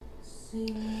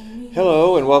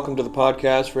Hello and welcome to the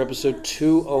podcast for episode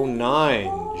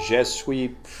 209. Je suis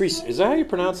Prest. Is that how you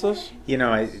pronounce this? You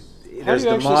know, There's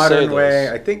the modern way.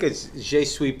 I think it's Je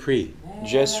suis Prest.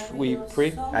 Je suis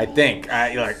Prest? I think.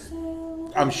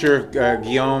 I'm sure if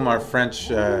Guillaume, our French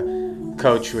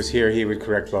coach, was here, he would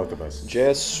correct both of us.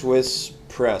 Je suis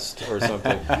Prest or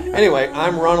something. Anyway,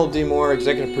 I'm Ronald D,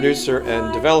 executive producer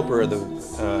and developer of the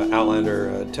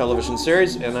Outlander television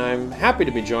series, and I'm happy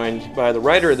to be joined by the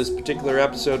writer of this particular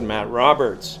episode, Matt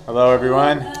Roberts. Hello,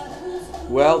 everyone.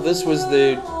 Well, this was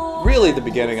really the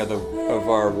beginning of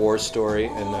our war story,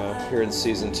 and here in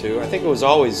season 2. I think it was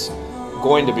always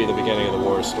going to be the beginning of the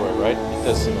war story, right?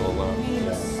 This and all alone.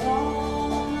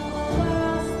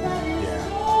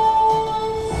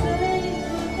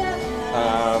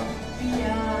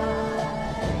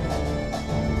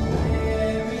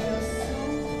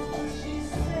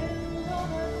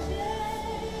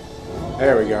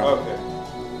 There we go. Okay.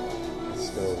 It's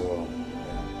still a little.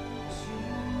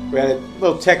 We had a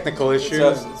little technical issue.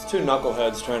 It's two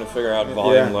knuckleheads trying to figure out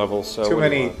volume levels. So too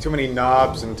many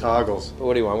knobs and toggles.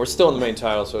 What do you want? We're still in the main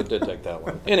title, so it did take that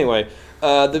long. Anyway,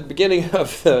 the beginning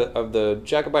of the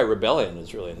Jacobite Rebellion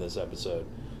is really in this episode.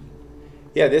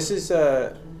 Yeah, this is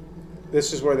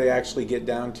where they actually get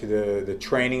down to the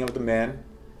training of the men,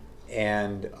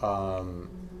 and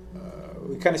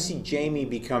we kind of see Jamie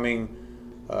becoming.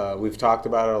 We've talked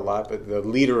about it a lot, but the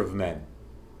leader of men.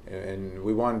 And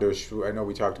we wanted to, I know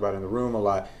we talked about it in the room a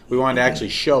lot, we wanted to actually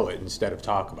show it instead of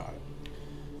talk about it.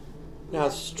 Now,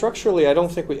 structurally, I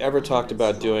don't think we ever talked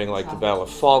about doing like the Battle of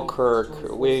Falkirk.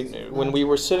 When we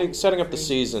were setting up the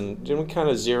season, didn't we kind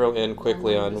of zero in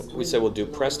quickly on, we said we'll do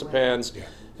Prestapans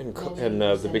and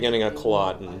the beginning of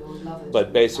Culloden,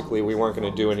 but basically we weren't going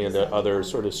to do any of the other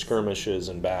sort of skirmishes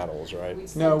and battles,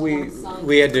 right? No,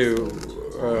 we had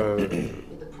to...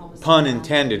 pun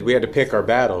intended, we had to pick our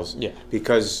battles. Yeah.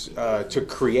 Because to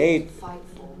create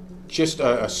just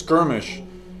a skirmish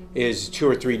is 2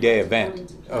 or 3 day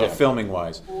event, filming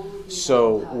wise.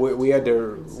 So we had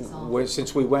to,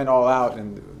 since we went all out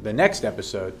in the next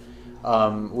episode,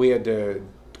 we had to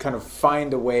kind of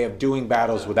find a way of doing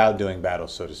battles without doing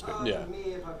battles, so to speak. Yeah.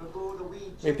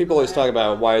 I mean, people always talk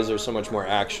about why is there so much more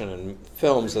action in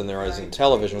films than there is in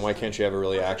television? Why can't you have a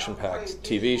really action-packed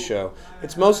TV show?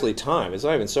 It's mostly time. It's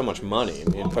not even so much money. I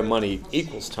mean, money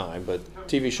equals time, but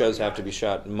TV shows have to be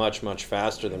shot much, much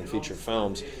faster than feature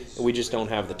films. And we just don't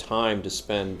have the time to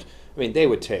spend. I mean, they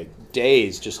would take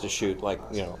days just to shoot,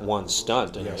 one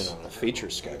stunt on a feature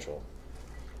schedule.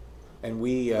 And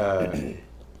we,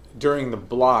 during the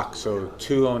block, so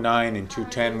 209 and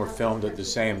 210 were filmed at the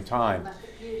same time.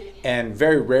 And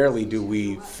very rarely do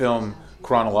we film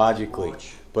chronologically.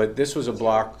 But this was a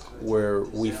block where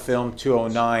we filmed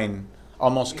 209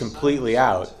 almost completely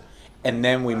out, and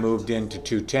then we moved into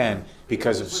 210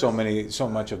 because of so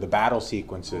much of the battle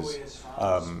sequences.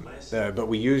 But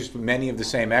we used many of the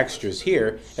same extras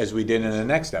here as we did in the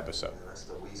next episode.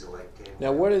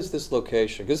 Now, what is this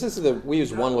location? Because we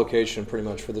used one location pretty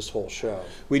much for this whole show.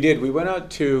 We did. We went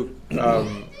out to...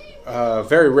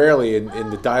 very rarely in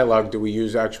the dialogue do we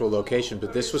use actual location,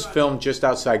 but this was filmed just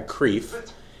outside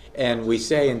Crieff, and we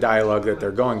say in dialogue that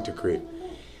they're going to Crieff.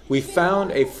 We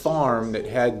found a farm that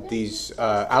had these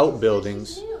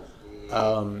outbuildings,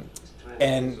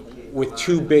 and with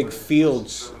 2 big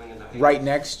fields right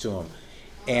next to them,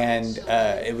 and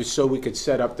it was so we could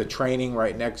set up the training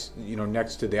right next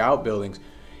to the outbuildings,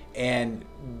 and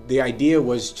the idea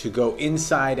was to go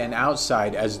inside and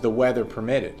outside as the weather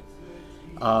permitted.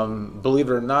 Believe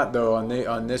it or not, though,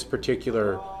 on this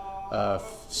particular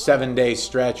 7-day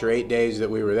stretch or 8 days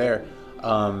that we were there,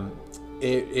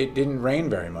 it didn't rain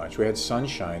very much. We had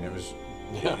sunshine. It was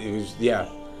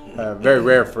very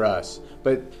rare for us.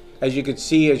 But as you could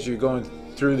see, as you're going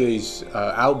through these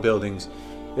outbuildings,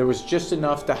 there was just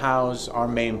enough to house our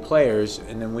main players,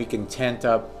 and then we can tent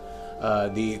up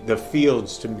the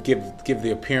fields to give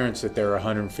the appearance that there are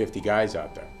 150 guys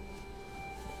out there.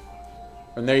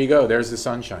 And there you go. There's the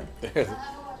sunshine.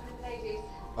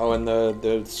 Oh, and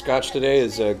the scotch today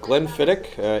is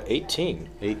Glenfiddich 18.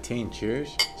 18.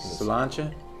 Cheers.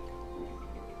 Solancha.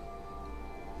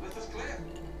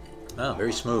 Oh,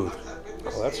 very smooth.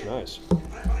 Oh, that's nice.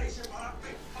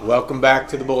 Welcome back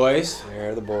to the boys.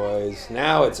 There are the boys.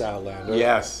 Now it's Outlander.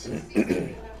 Yes.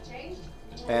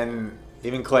 And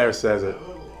even Claire says it.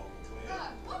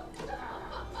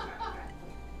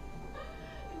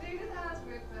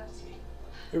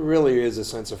 It really is a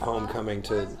sense of homecoming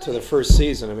to the first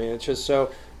season. I mean, it's just so,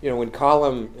 when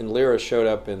Colum and Lyra showed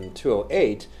up in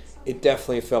 208, it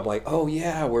definitely felt like, oh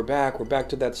yeah, we're back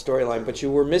to that storyline. But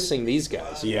you were missing these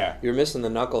guys. Yeah. You were missing the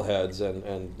knuckleheads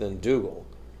and Dougal.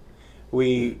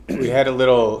 we had a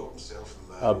little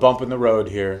bump in the road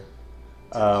here.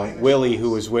 Willie,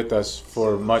 who was with us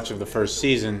for much of the first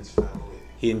season,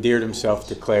 he endeared himself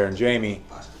to Claire and Jamie.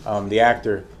 The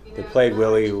actor that played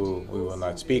Willie, who we will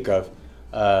not speak of,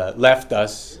 left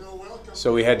us,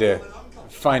 so we had to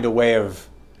find a way of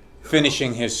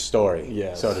finishing his story,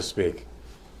 yes, so to speak.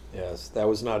 Yes, that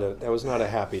was not a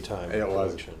happy time. It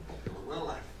was.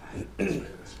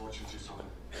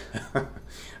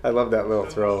 I love that little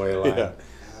throwaway line. Yeah.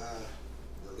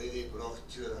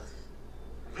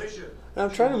 I'm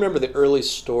trying to remember the early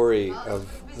story of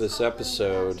this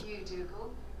episode.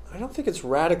 I don't think it's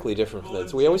radically different from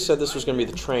that. We always said this was going to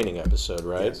be the training episode,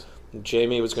 right? Yes.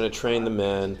 Jamie was going to train the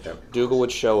men. Yep. Dougal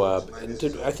would show up. And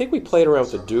I think we played around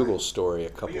with the Dougal story a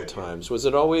couple of times. Was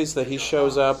it always that he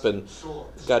shows up and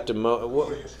got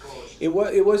demoted? It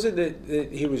wasn't that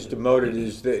he was demoted. It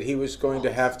was that he was going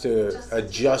to have to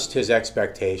adjust his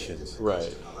expectations.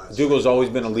 Right. Dougal's always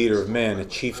been a leader of men, a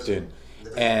chieftain,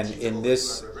 and in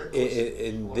this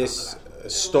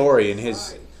story, in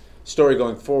his story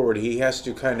going forward, he has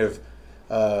to kind of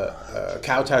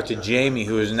kowtow to Jamie,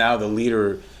 who is now the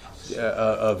leader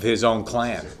of his own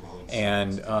clan,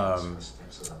 and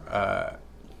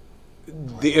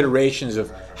the iterations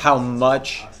of how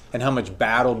much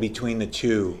battle between the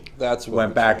two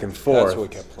went back and forth. That's what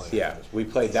we kept playing. Yeah, we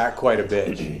played that quite a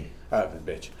bit,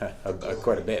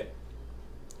 quite a bit,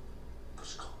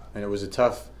 and it was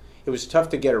tough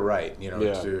to get it right.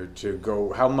 To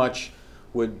go how much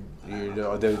would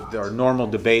there are normal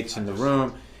debates in the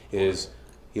room is.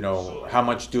 How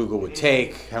much Dougal would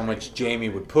take, how much Jamie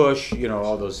would push,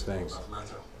 all those things.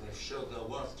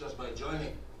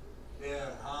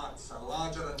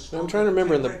 I'm trying to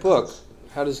remember in the book,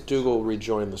 how does Dougal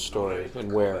rejoin the story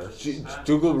and where?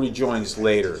 Dougal rejoins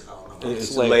later.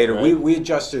 It's later. Right? We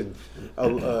adjusted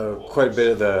quite a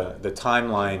bit of the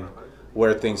timeline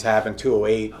where things happened.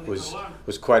 208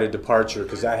 was quite a departure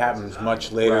because that happens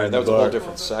much later in the book. That was a whole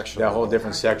different section. That whole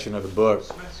different section of the book.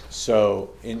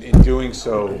 So in doing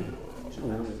so,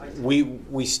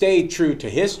 we stayed true to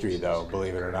history, though,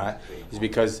 believe it or not, is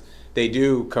because they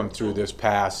do come through this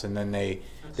pass, and then they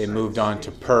moved on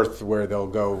to Perth, where they'll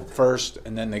go first,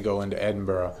 and then they go into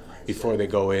Edinburgh before they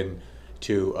go in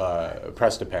to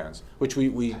Prestapans, which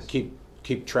we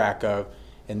keep track of,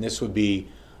 and this would be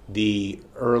the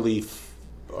early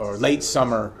or late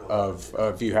summer of,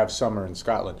 if you have summer in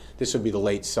Scotland, this would be the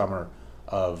late summer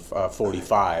of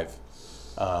 45,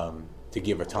 to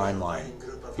give a timeline,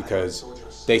 because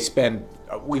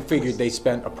we figured they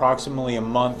spent approximately a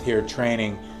month here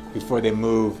training before they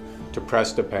move to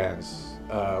Prestapans,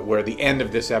 where the end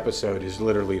of this episode is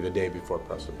literally the day before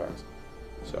Prestapans.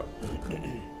 So.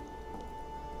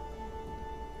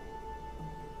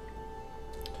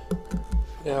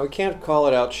 Now, we can't call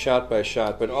it out shot by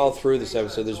shot, but all through this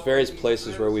episode, there's various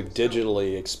places where we've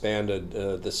digitally expanded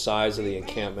the size of the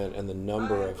encampment and the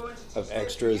number of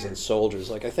extras and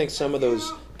soldiers. Like, I think some of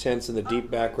those tents in the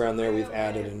deep background there, we've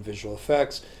added in visual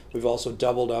effects. We've also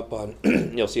doubled up on,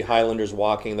 you'll see Highlanders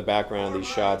walking in the background of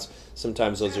these shots.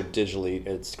 Sometimes those are digitally,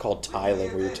 it's called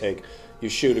tiling, where you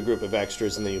shoot a group of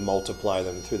extras and then you multiply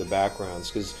them through the backgrounds.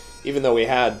 Because even though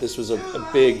this was a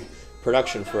big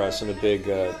production for us and a big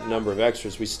number of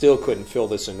extras, we still couldn't fill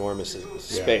this enormous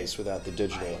space without the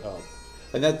digital help.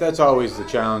 And that's always the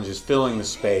challenge, is filling the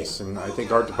space, and I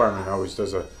think art department always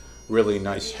does a really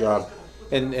nice job,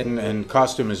 and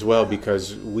costume as well,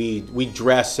 because we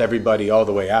dress everybody all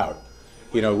the way out.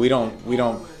 We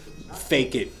don't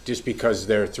fake it just because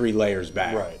they're 3 layers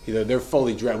back. Right. They're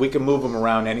fully dressed. We can move them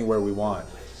around anywhere we want.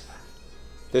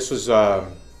 This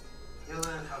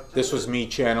was me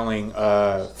channeling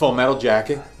Full Metal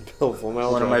Jacket.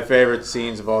 One of my favorite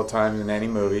scenes of all time in any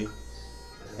movie.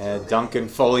 Duncan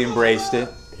fully embraced it.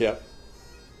 Yep.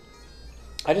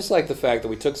 I just like the fact that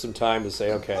we took some time to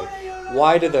say, okay,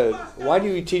 why do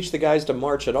you teach the guys to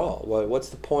march at all? What's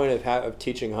the point of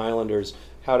teaching Highlanders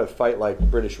how to fight like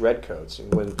British redcoats?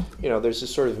 And when there's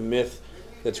this sort of myth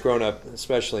that's grown up,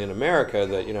 especially in America,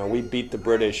 that we beat the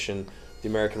British and the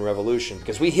American Revolution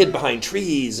because we hid behind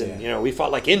trees and we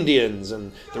fought like Indians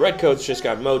and the redcoats just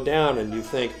got mowed down, and you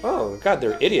think, oh God,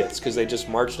 they're idiots because they just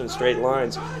marched in straight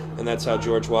lines and that's how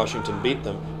George Washington beat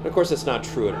them. But of course that's not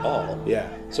true at all. Yeah.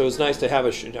 So it's nice to have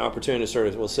an opportunity to sort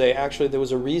of say, actually there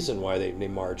was a reason why they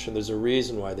marched, and there's a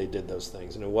reason why they did those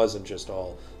things, and it wasn't just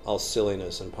all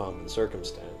silliness and pomp and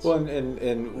circumstance. Well,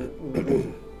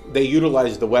 and they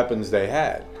utilized the weapons they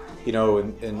had.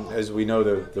 And as we know,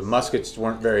 the muskets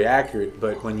weren't very accurate,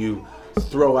 but when you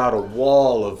throw out a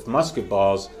wall of musket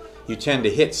balls, you tend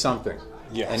to hit something.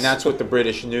 Yes. And that's what the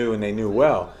British knew, and they knew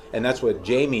well. And that's what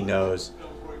Jamie knows.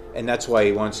 and that's why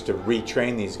he wants to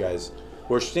retrain these guys.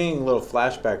 We're seeing little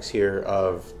flashbacks here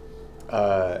of.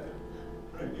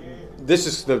 This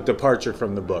is the departure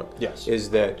from the book. Yes.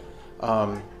 Is that,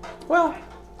 well,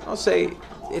 I'll say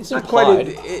it's not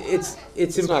implied. quite. It's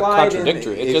not implied.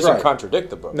 contradictory. It doesn't contradict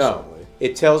the book. No, certainly.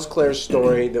 it tells Claire's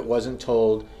story that wasn't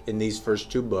told in these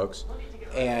first 2 books,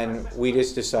 and we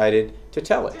just decided to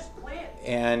tell it.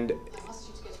 And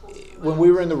when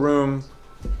we were in the room,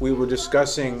 we were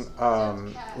discussing.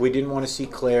 We didn't want to see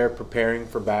Claire preparing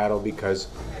for battle because,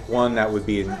 one, that would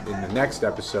be in the next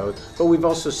episode. But we've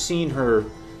also seen her,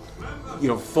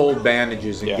 fold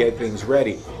bandages and get things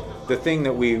ready. The thing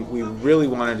that we really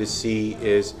wanted to see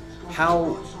is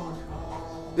how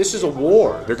this is a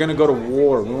war. They're going to go to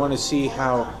war. We want to see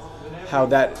how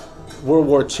that World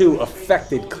War II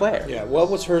affected Claire. Yeah, what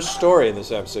was her story in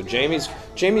this episode?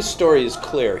 Jamie's story is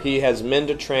clear. He has men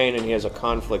to train and he has a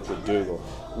conflict with Dougal.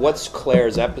 What's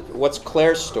Claire's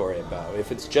story about?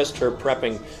 If it's just her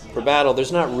prepping for battle,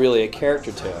 there's not really a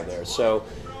character tale there. So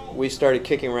we started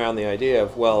kicking around the idea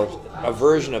of, well, a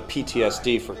version of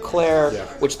PTSD for Claire,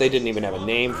 which they didn't even have a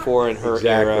name for in her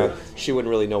era. She wouldn't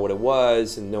really know what it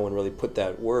was, and no one really put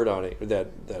that word on it,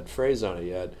 that phrase on it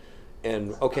yet.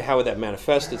 And, okay, how would that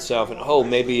manifest itself? And,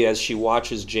 maybe as she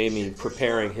watches Jamie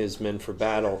preparing his men for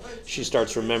battle, she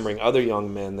starts remembering other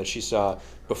young men that she saw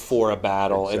before a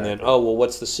battle. And then,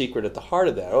 what's the secret at the heart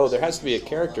of that? There has to be a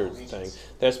character thing.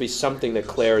 There has to be something that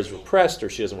Claire has repressed or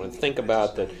she doesn't want to think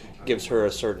about that gives her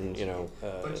a certain,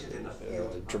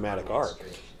 dramatic arc.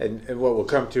 And what we'll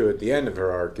come to at the end of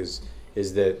her arc is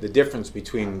that the difference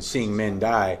between seeing men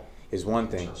die is one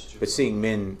thing, but seeing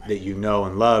men that you know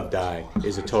and love die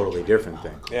is a totally different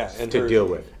thing. Yeah, and to deal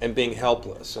with, and being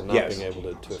helpless and not being able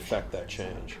to affect that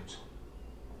change.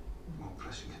 More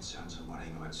pressing concerns are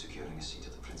worrying about securing a seat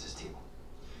at the prince's table.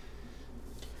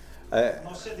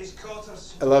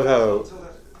 I love how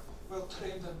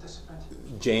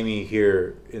Jamie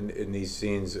here in these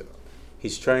scenes,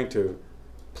 he's trying to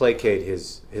placate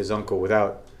his uncle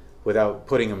without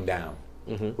putting him down,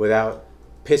 without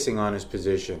pissing on his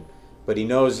position. But he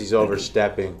knows he's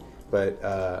overstepping. But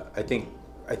I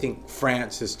think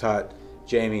France has taught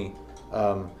Jamie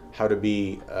how to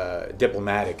be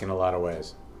diplomatic in a lot of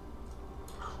ways.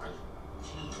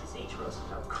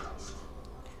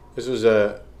 This was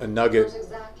a nugget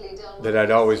that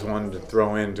I'd always wanted to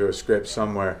throw into a script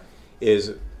somewhere.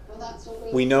 Is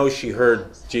we know she heard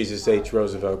Jesus H.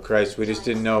 Roosevelt Christ. We just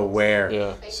didn't know where.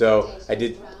 Yeah. So I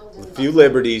did a few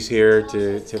liberties here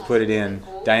to put it in.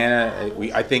 Diana,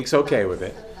 I think's okay with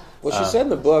it. Well, she said in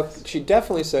the book, she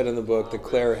definitely said in the book that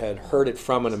Claire had heard it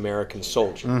from an American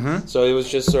soldier. Mm-hmm. So it was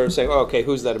just sort of saying, okay,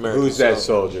 who's that American soldier? Who's that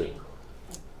soldier?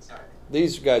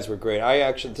 These guys were great.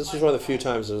 This was one of the few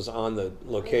times I was on the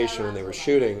location when they were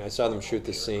shooting. I saw them shoot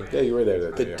this scene. Yeah, you were there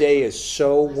that day. The day is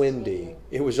so windy.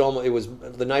 It was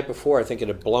the night before. I think it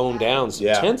had blown down some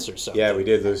tents or something. Yeah, we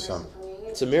did lose some.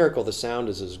 It's a miracle the sound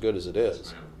is as good as it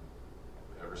is.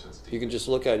 You can just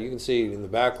look at it. You can see in the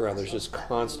background there's just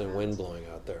constant wind blowing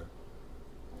out there.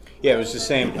 Yeah, it was the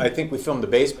same. I think we filmed the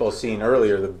baseball scene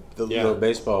earlier, the little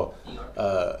baseball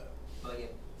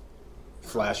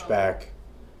flashback.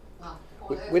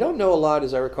 We don't know a lot,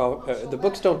 as I recall. The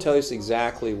books don't tell us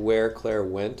exactly where Claire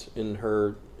went in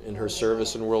her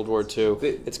service in World War II.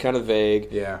 It's kind of vague.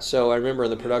 Yeah. So I remember in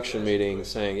the production meeting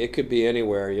saying it could be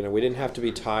anywhere. We didn't have to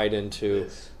be tied into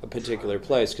a particular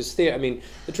place. Because the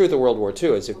truth of World War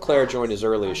II is, if Claire joined as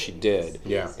early as she did,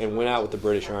 and went out with the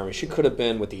British Army, she could have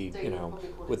been with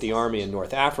the army in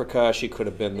North Africa. She could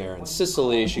have been there in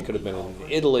Sicily. She could have been in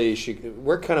Italy.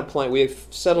 We're kind of playing. We've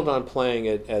settled on playing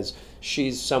it as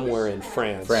she's somewhere in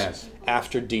France.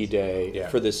 After D-Day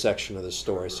for this section of the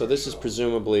story. So this is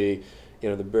presumably.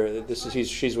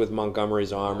 She's with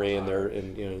Montgomery's army, and they're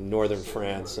in northern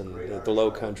France and the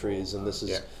Low Countries, and this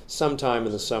is sometime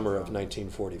in the summer of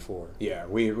 1944. Yeah,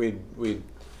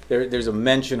 there's a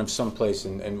mention of someplace,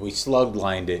 and we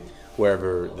slug-lined it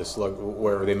wherever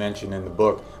they mention in the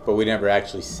book, but we never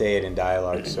actually say it in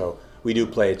dialogue. So we do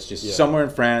play it's just somewhere in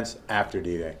France after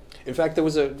D-Day. In fact, there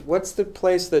was what's the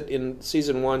place that in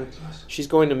season 1 she's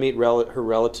going to meet her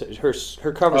relative. Her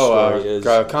cover story is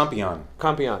Compiègne.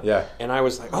 Compiègne. Yeah. And I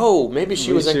was like, maybe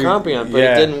she was in Compiègne, but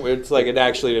it didn't. It's like it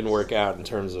actually didn't work out in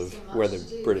terms of where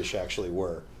the British actually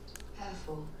were.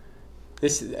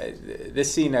 This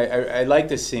scene, I like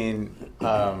this scene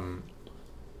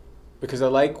because I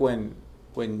like when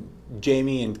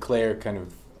Jamie and Claire kind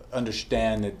of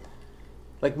understand that.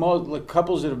 Like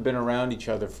couples that have been around each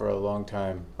other for a long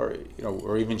time, or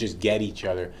even just get each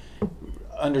other,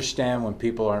 understand when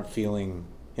people aren't feeling,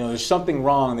 there's something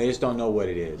wrong. They just don't know what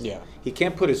it is. Yeah. He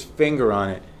can't put his finger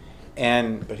on it,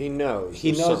 But he knows.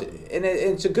 He knows, and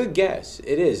it's a good guess.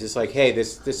 It is. It's like, hey,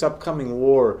 this upcoming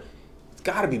war, it's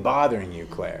got to be bothering you,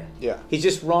 Claire. Yeah. He's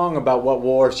just wrong about what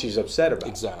war she's upset about.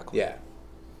 Exactly. Yeah.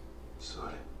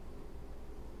 Sorry.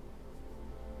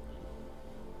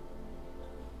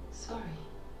 Sorry.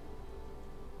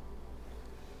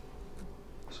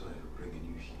 Sorry for bringing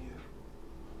you here.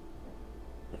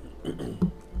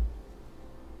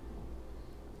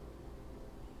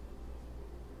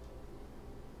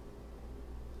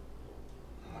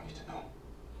 I want you to know,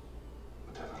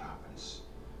 whatever happens,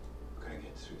 we're going to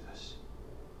get through this.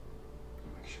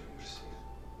 And make sure you're safe.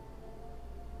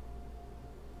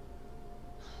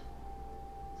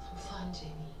 I'm fine,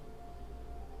 Jamie.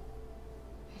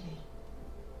 Really.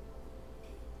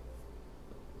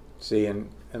 See, and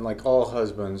like all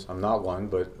husbands, I'm not one,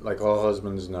 but like all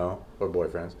husbands know, or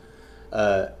boyfriends,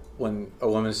 when a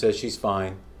woman says she's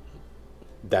fine,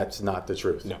 that's not the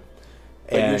truth. No.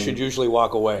 But you should usually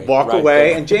walk away. Walk right away,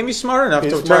 there. and Jamie's smart enough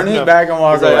He's to smart turn his enough. back and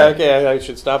walk He's like, away. okay, I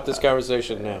should stop this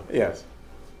conversation now. Yes.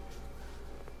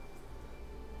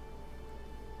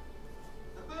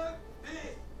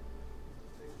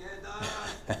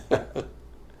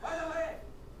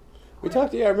 We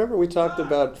talked. Yeah, I remember we talked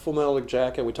about Full Metal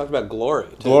Jacket. We talked about Glory.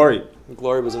 Too. Glory.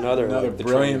 Glory was another of the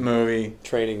brilliant movie.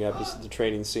 training episode, the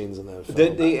training scenes in that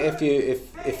film.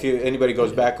 If anybody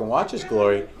goes back and watches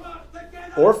Glory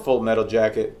or Full Metal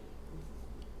Jacket,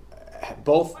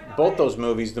 both those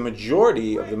movies, the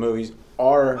majority of the movies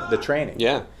are the training.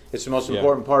 Yeah. It's the most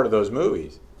important part of those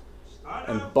movies.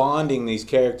 And bonding these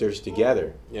characters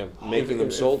together. Yeah, making them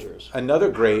soldiers.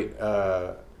 Another great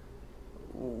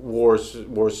war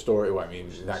story. Well, I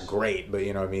mean, not great, but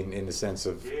in the sense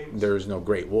of there is no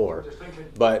great war.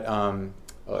 But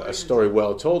a story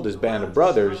well told is Band of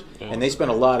Brothers, and they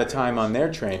spent a lot of time on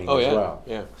their training as well.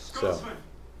 Yeah. So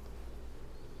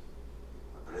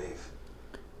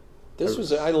This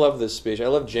was. I love this speech. I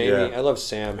love Jamie. Yeah. I love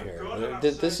Sam here.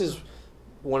 This is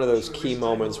one of those key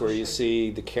moments where you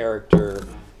see the character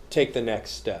take the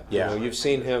next step. Yeah. You've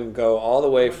seen him go all the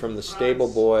way from the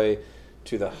stable boy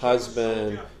to the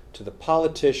husband to the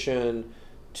politician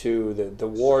to the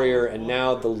warrior and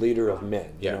now the leader of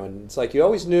men. Yeah. And it's like you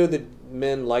always knew that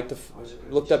men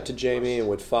looked up to Jamie and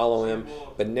would follow him,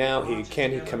 but now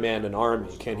can he command an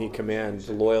army? Can he command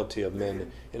the loyalty of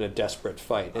men in a desperate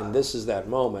fight? And this is that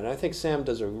moment. I think Sam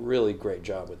does a really great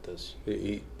job with this.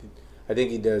 I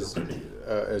think he does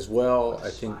as well.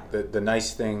 I think that the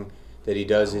nice thing that he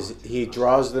does is he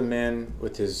draws them in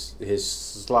with his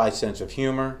sly sense of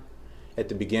humor at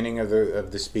the beginning of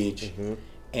the speech,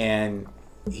 and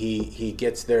he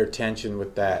gets their attention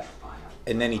with that,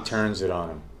 and then he turns it on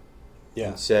them. Yeah.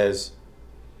 And says,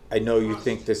 "I know you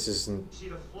think this isn't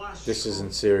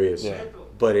serious,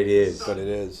 but it is. But it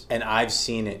is. And I've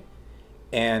seen it.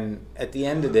 And at the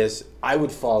end of this, I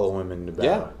would follow him into battle."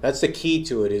 Yeah. That's the key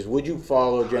to it, is would you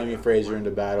follow Jamie Fraser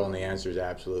into battle? And the answer is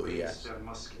absolutely yes. Their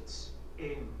muskets.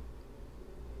 Aim.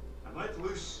 And let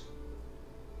loose.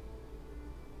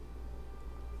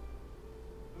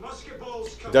 Musket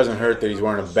balls come. It doesn't hurt that he's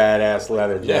wearing a badass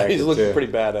leather jacket. Yeah, he's looking too.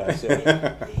 pretty badass. Yeah.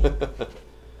 Cutting down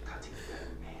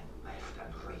men left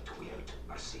and right without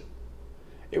mercy.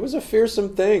 It was a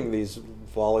fearsome thing, these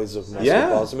volleys of musket Yeah.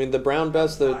 balls. I mean, the Brown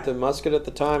Bess, the musket at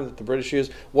the time that the British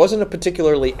used, wasn't a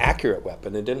particularly accurate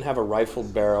weapon. It didn't have a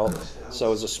rifled barrel, so it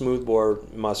was a smoothbore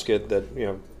musket that,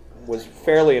 was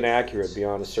fairly inaccurate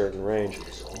beyond a certain range.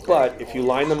 But if you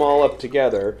line them all up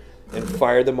together and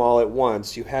fired them all at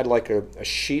once, you had like a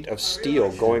sheet of steel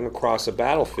going across a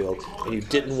battlefield, and you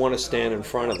didn't want to stand in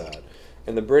front of that.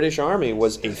 And the British Army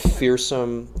was a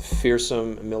fearsome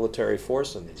military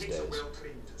force in these days.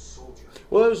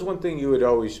 Well, that was one thing you had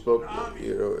always spoke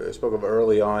of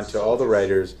early on to all the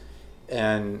writers,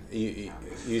 and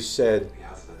you said,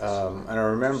 and I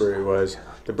remember it was,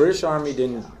 the British Army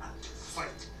didn't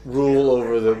rule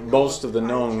over the most of the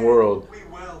known world,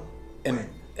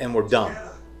 and we're dumb.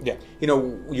 Yeah.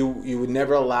 You would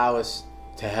never allow us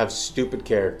to have stupid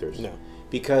characters. No.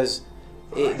 Because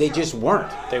they just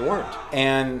weren't. They weren't.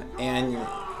 And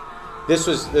this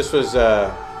was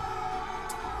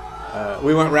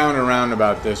we went round and round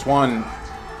about this. One,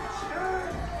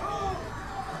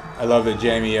 I love that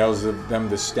Jamie yells at them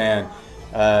to stand.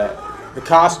 The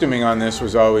costuming on this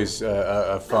was always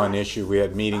a fun issue. We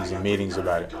had meetings and meetings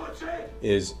about it.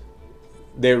 It was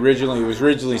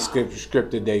originally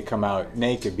scripted they come out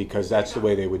naked because that's the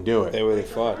way they would do it. They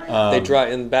fought.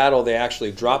 In battle, they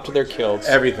actually dropped to their kilts,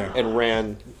 everything, and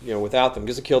ran, without them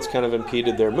because the kilts kind of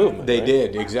impeded their movement. They right?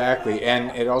 did, exactly,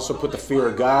 and it also put the fear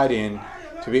of God in.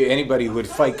 To be anybody who would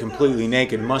fight completely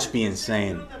naked must be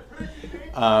insane.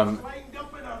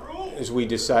 is we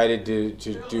decided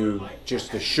to do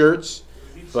just the shirts,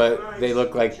 but they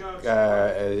look like,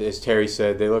 as Terry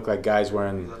said, they look like guys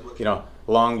wearing,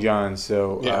 long johns.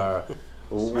 So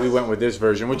we went with this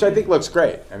version, which I think looks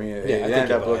great. I mean, it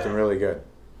ended up looking really good.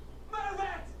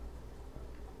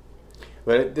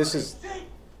 But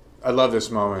I love this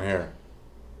moment here.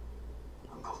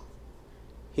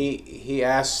 He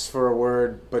asks for a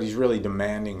word, but he's really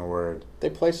demanding a word. They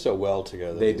play so well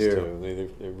together. They these do. Two.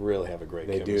 They really have a great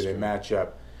chemistry. They do. They match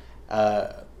up.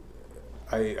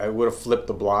 I would have flipped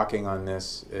the blocking on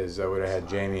this, as I would have had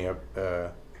Jamie up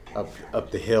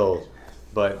the hill,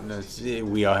 but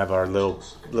we all have our little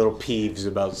peeves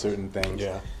about certain things.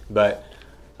 Yeah. But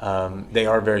they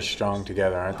are very strong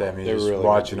together, aren't they? I mean, They're just really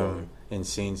watching them in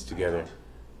scenes together.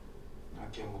 I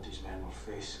came what these men will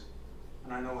face,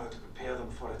 and I know how to prepare them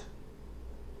for it.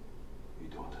 You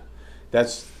don't.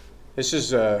 This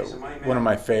is one of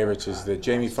my favorites, is that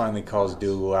Jamie finally calls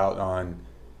Dougal out on,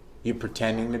 you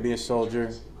pretending to be a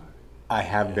soldier? I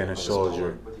have been a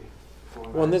soldier.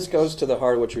 Well, and this goes to the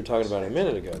heart of what you were talking about a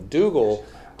minute ago. Dougal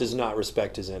does not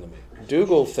respect his enemy.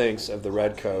 Dougal thinks of the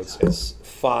Redcoats as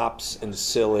fops and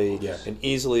silly and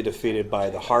easily defeated by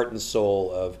the heart and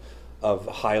soul of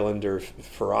Highlander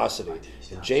ferocity.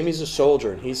 And Jamie's a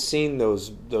soldier, and he's seen those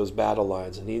battle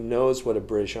lines, and he knows what a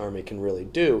British army can really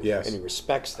do, and he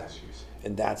respects them.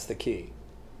 And that's the key.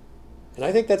 And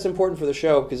I think that's important for the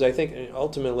show, because I think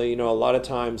ultimately, a lot of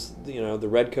times, the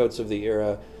Redcoats of the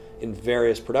era in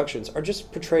various productions are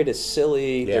just portrayed as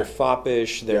silly, they're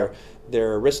foppish, they're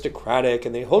aristocratic,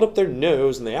 and they hold up their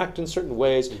nose and they act in certain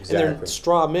ways, and they're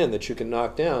straw men that you can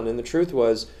knock down. And the truth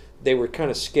was, they were kind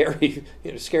of scary,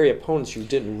 scary opponents you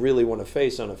didn't really want to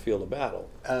face on a field of battle.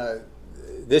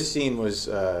 This scene was,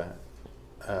 I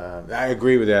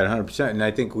agree with that 100%, and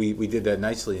I think we did that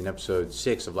nicely in episode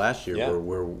 6 of last year,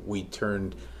 where we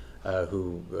turned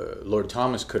Lord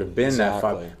Thomas could have been that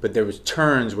fight, but there was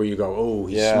turns where you go, oh,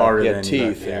 he's smarter than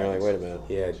teeth, and you're like, wait a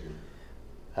minute.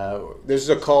 This is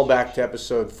a callback to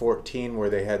episode 14 where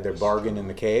they had their bargain in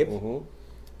the cave,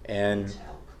 and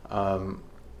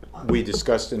we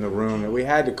discussed in the room that we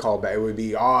had to call back. It would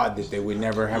be odd that they would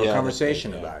never have a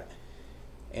conversation about it.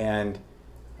 And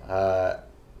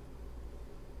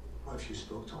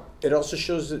it also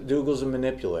shows that Dougal's a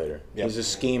manipulator. He's a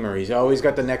schemer. He's always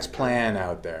got the next plan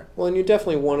out there. Well, and you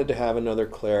definitely wanted to have another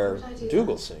Claire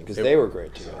Dougal scene, because they were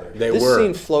great together. This were.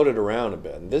 Scene floated around a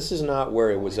bit. This is not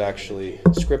where it was actually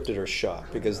scripted or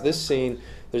shot, because this scene,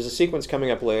 there's a sequence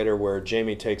coming up later where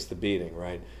Jamie takes the beating,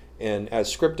 right? And as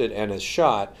scripted and as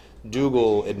shot,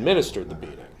 Dougal administered the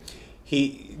beating.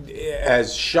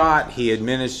 As shot, he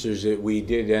administers it. We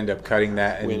did end up cutting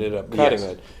that. We ended up cutting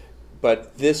it.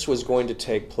 But this was going to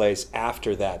take place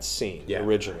after that scene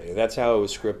originally. That's how it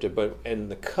was scripted. But in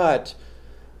the cut,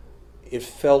 it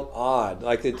felt odd.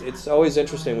 Like it's always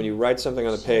interesting when you write something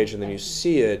on the page and then you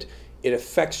see it, it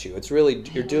affects you. It's really,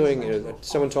 you're doing,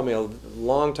 someone told me a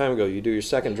long time ago, you do your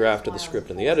second draft of the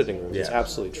script in the editing room. It's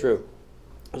absolutely true.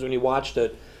 Because when you watched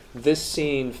it, this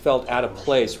scene felt out of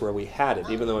place where we had it,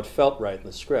 even though it felt right in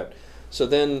the script. So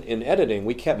then in editing,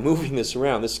 we kept moving this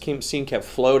around. This scene kept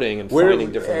floating and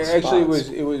finding different spots.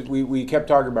 Actually, we kept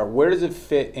talking about, where does it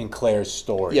fit in Claire's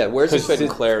story? Yeah, where does it fit in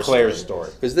Claire's story?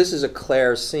 Because this is a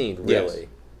Claire scene, really.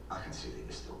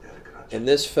 And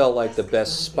this felt like the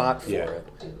best spot for it.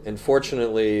 And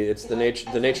fortunately, it's the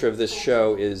nature of this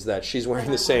show is that she's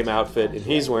wearing the same outfit and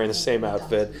he's wearing the same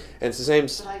outfit, and it's the same.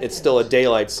 It's still a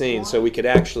daylight scene, so we could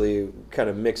actually kind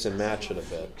of mix and match it a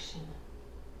bit.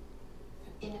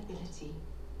 Inability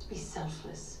to be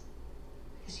selfless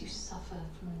because you suffer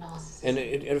from narcissism. And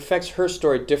it affects her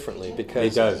story differently,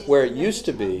 because it does. Where it used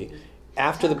to be,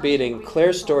 after the beating,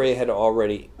 Claire's story had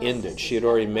already ended. She had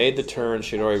already made the turn.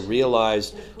 She had already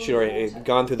realized. She had already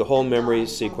gone through the whole memory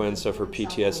sequence of her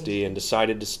PTSD and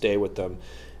decided to stay with them.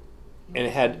 And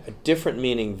it had a different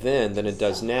meaning then than it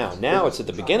does now. Now it's at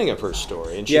the beginning of her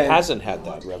story, and she hasn't had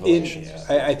that revelation yet.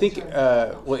 I think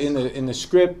in the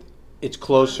script, it's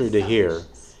closer to here,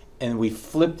 and we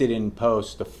flipped it in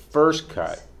post, the first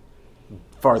cut,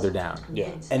 farther down.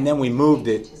 Yeah. And then we moved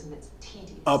it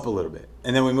up a little bit.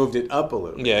 And then we moved it up a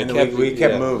little bit. Yeah, and then we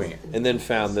kept moving it. And then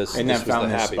found this. And this then found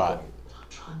was the this happy spot. point. I'll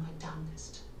try my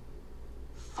damnedest.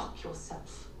 Fuck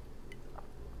yourself.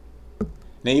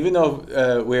 Now, even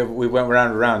though we went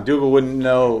round and round, Dougal wouldn't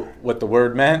know what the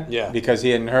word meant because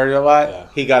he hadn't heard it a lot. Yeah.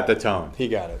 He got the tone. He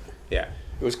got it. Yeah.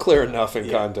 It was clear enough in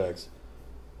context.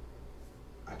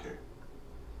 I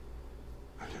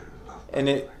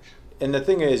do. And the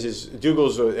thing is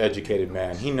Dougal's an educated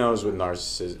man. He knows what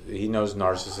he knows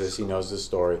narcissists. He knows the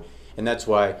story, and that's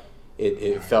why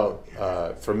it felt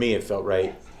for me. It felt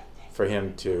right for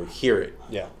him to hear it.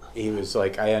 Yeah. He was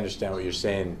like, I understand what you're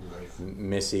saying,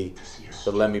 Missy,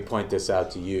 but let me point this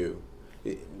out to you.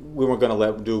 We weren't going to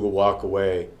let Dougal walk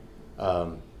away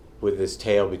with his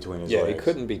tail between his legs. Yeah, he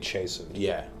couldn't be chastened.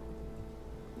 Yeah.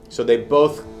 So they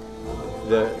both,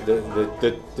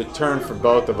 the turn for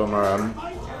both of them are.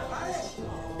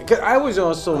 I always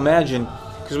also imagine,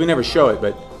 because we never show it,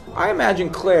 but I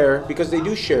imagine Claire, because they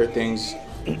do share things,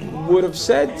 would have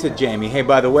said to Jamie, hey,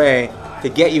 by the way, to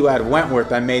get you out of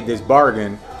Wentworth, I made this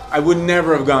bargain. I would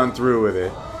never have gone through with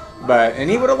it.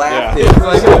 And he would have laughed. Yeah. It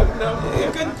was like,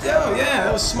 no, good deal. Yeah,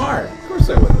 that was smart. Of course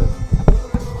I would have.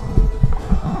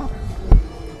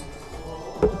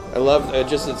 I love,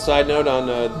 just a side note on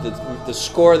the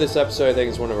score of this episode, I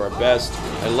think is one of our best.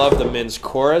 I love the men's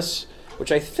chorus,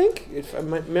 which I think, if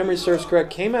my memory serves correct,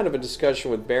 came out of a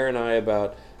discussion with Bear and I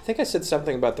about, I think I said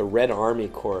something about the Red Army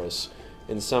chorus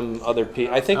in some other piece.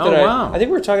 I think I think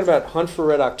we were talking about Hunt for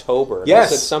Red October. Yes.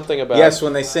 I said something about... Yes,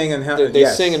 when they sing in... They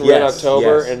sing in Red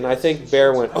October, and I think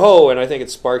Bear went, oh, and I think it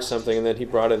sparked something, and then he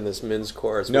brought in this men's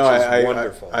chorus, which is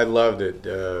wonderful. I loved it.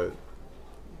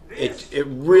 It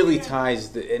really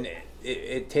ties and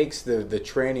it takes the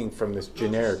training from this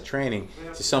generic training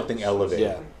to something elevated.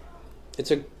 Yeah.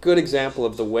 It's a good example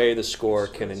of the way the score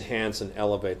can enhance and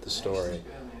elevate the story.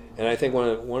 And I think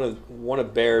one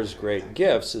of Bear's great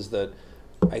gifts is that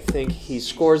I think he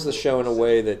scores the show in a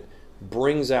way that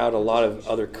brings out a lot of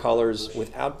other colors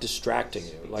without distracting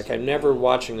you. Like, I'm never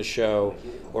watching the show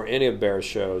or any of Bear's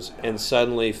shows and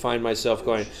suddenly find myself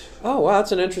going, oh, wow,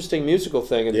 that's an interesting musical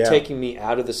thing, and taking me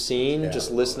out of the scene, just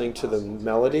listening to the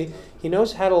melody. He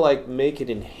knows how to, like, make it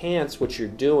enhance what you're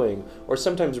doing, or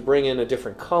sometimes bring in a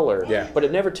different color, but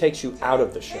it never takes you out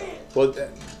of the show. Well,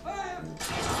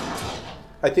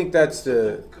 I think that's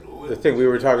the thing. We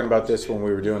were talking about this when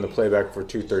we were doing the playback for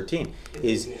 213.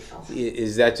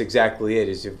 Is that's exactly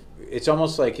it. It's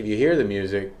almost like if you hear the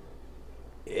music,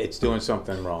 it's doing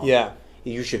something wrong. Yeah,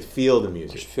 you should feel the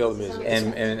music. You should feel the music,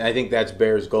 and I think that's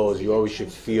Bear's goal. Is you always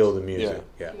should feel the music.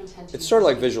 Yeah. It's sort of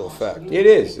like visual effect. It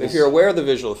is. If you're aware of the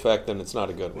visual effect, then it's not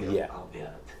a good one. Yeah.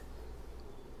 Bear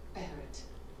it.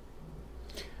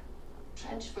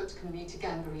 Trench foot can lead to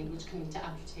gangrene, which can lead to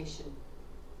amputation.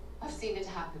 I've seen it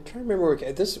happen. I'm trying to remember,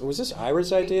 was this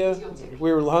Ira's idea?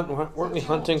 Weren't we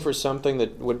hunting for something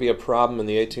that would be a problem in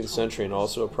the 18th century and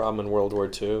also a problem in World War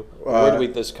II? Where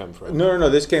did this come from? No.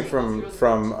 This came from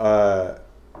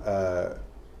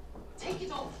Take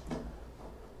it off.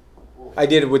 I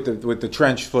did it with the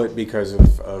trench foot because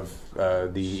of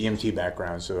the EMT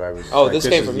background. So I was. Oh, this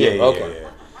came from you. Okay. Yeah.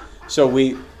 So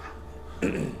we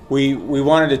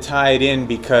wanted to tie it in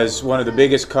because one of the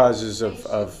biggest causes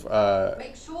of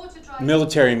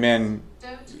military men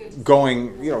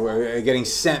going, getting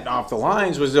sent off the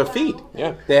lines was their feet.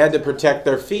 Yeah. They had to protect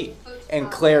their feet, and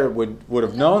Claire would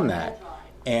have known that,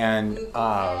 and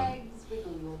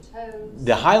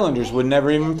the Highlanders would never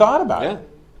even thought about it.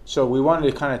 So we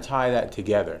wanted to kind of tie that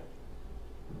together.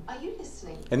 Are you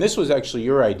listening? And this was actually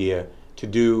your idea to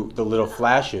do the little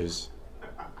flashes.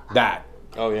 That.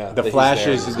 Oh yeah. The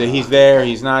flashes that he's there,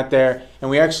 he's not there,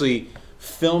 and we actually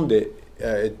filmed it.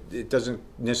 It doesn't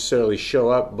necessarily show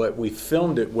up, but we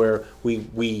filmed it where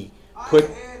we put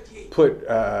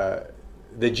the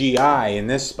GI in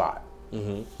this spot.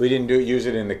 Mm-hmm. We didn't use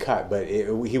it in the cut, but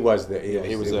he was there.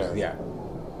 He was there. Yeah.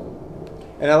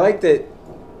 And I like that.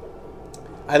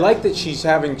 She's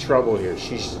having trouble here.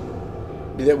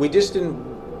 That we just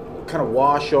didn't kind of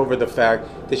wash over the fact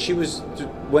that she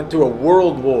went through a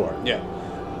world war. Yeah.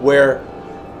 Where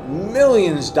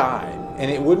millions died. And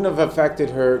it wouldn't have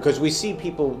affected her, because we see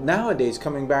people nowadays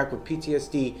coming back with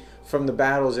PTSD from the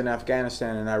battles in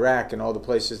Afghanistan and Iraq and all the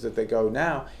places that they go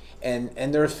now, and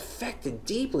they're affected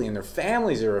deeply, and their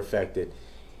families are affected.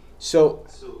 So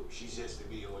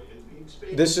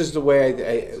this is the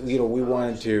way we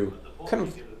wanted to kind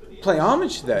of play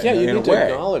homage to that. Yeah, you in need a way. to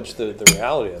acknowledge the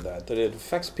reality of that it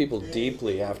affects people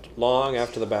deeply long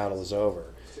after the battle is over.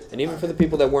 And even for the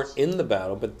people that weren't in the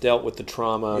battle but dealt with the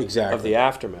trauma of the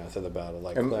aftermath of the battle,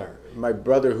 like Claire. My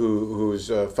brother, who's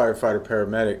a firefighter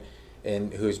paramedic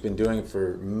and who's been doing it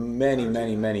for many,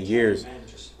 many, many years,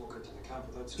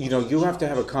 you have to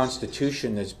have a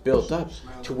constitution that's built up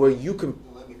to where you can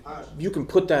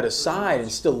put that aside and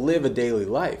still live a daily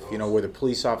life. Whether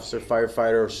police officer,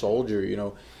 firefighter, or soldier,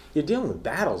 you're dealing with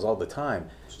battles all the time.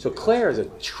 So Claire is a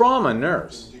trauma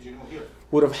nurse.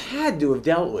 Would have had to have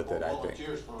dealt with it, I think.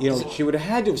 She would have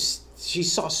had to have, she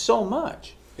saw so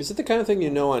much. Is it the kind of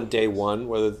thing on day one,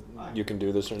 whether you can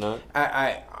do this or not?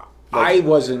 I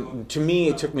wasn't, to me,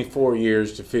 it took me 4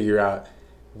 years to figure out,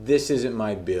 this isn't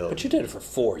my build. But you did it for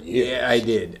 4 years. Yeah, I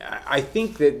did. I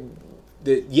think that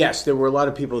yes, there were a lot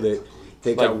of people that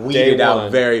got Like weeded day out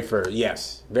one.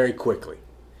 very quickly.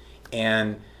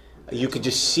 And you could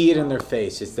just see it in their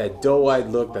face. It's that doe-eyed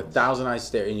look, that thousand-eye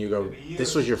stare, and you go,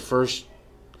 this was your first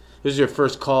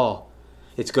call.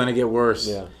 It's going to get worse.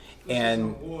 Yeah.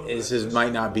 And this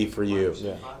might not be for you.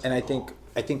 Yeah. And I think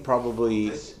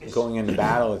probably going into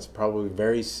battle, it's probably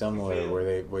very similar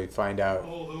where we find out,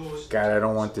 God, I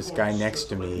don't want this guy next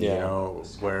to me, Yeah. you know,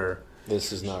 where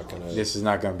This is not going to... this is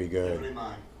not going to be good. Every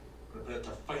man prepared to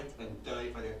fight and die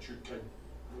for their true king.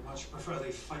 I much prefer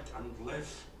they fight and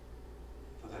live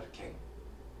for their king.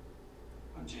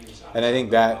 And I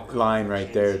think that line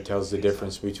right there tells the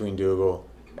difference between Dougal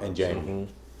and Jamie. Mm-hmm.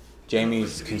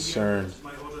 Jamie's concerned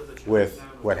with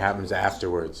what happens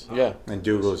afterwards. Yeah. And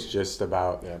Dougal's just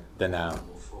about the now.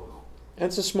 And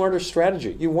it's a smarter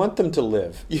strategy. You want them to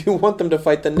live. You want them to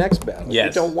fight the next battle.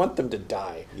 Yes. You don't want them to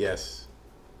die. Yes.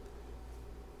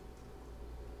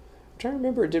 I'm trying to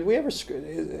remember, did we ever...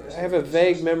 I have a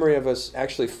vague memory of us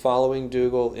actually following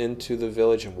Dougal into the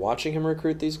village and watching him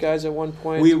recruit these guys at one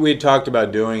point. We talked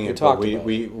about doing it, but talked about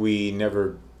we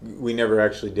never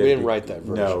actually did. We didn't write that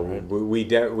version, No,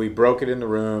 right? we broke it in the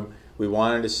room. We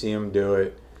wanted to see him do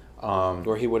it.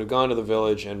 Where he would have gone to the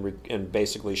village and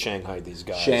basically shanghaied these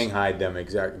guys. Shanghaied them,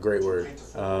 great word.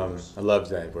 I love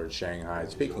that word, Shanghai.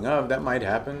 Speaking of, that might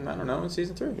happen, I don't know, in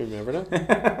season 3. You never know.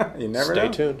 You never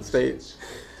know. Stay tuned.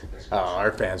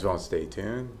 Our fans won't stay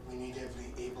tuned. We need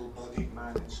every able-bodied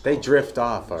man in They Scotland. drift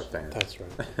off, our fans. That's right.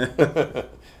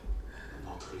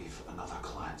 Not grieve another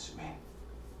clansman.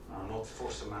 Or not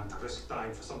force a man to risk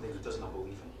dying for something he does not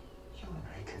believe in. You and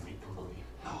I can make them believe.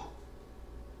 No.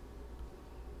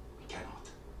 We cannot.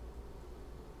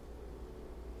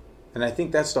 And I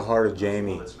think that's the heart of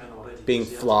Jamie, Well, it's men already being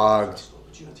possess flogged, first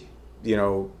opportunity.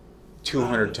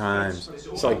 200 times.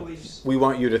 It's like, we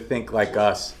want you to think like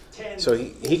us. So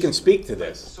he can speak to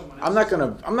this. I'm not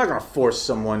gonna force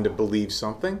someone to believe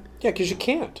something. Yeah, because you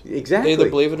can't. Exactly. They either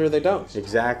believe it or they don't.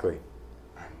 Exactly.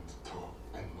 And talk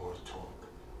and more talk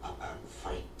about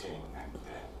fighting and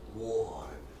war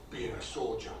and being a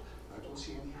soldier. I don't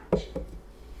see any action.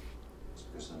 It's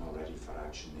because they're not ready for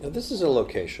action. Now, this is a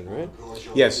location, right?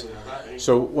 Yes.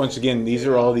 So once again, these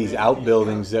are all these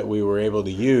outbuildings that we were able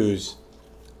to use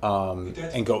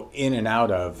and go in and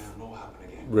out of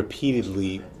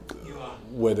repeatedly,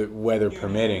 weather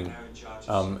permitting,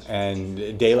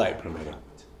 and daylight permitting.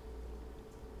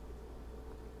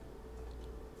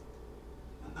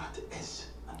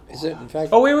 Is it, in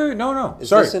fact... Oh, wait, no. Is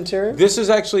Sorry. this interior? This is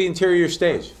actually interior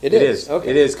stage. It is? Okay.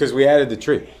 It is, because we added the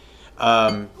tree.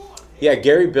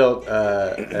 Gary built,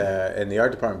 and the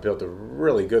art department built a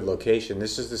really good location.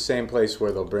 This is the same place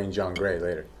where they'll bring John Gray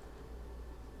later.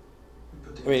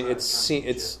 I mean,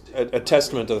 it's a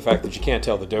testament to the fact that you can't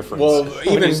tell the difference. Well, When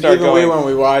even you start going, when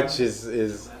we watch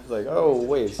is like, oh,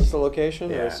 wait, is this the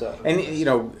location? Or is that...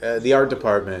 And the art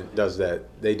department does that.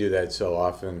 They do that so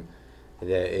often.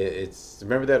 That it's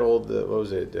remember that old what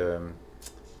was it?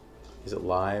 Is it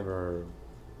Live or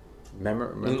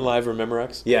Live or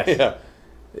Memorex? Yes. Yeah.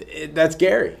 That's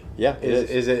Gary. Yeah, it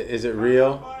is. Is it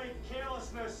real?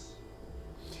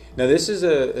 Now this is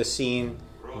a scene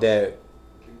that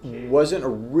wasn't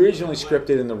originally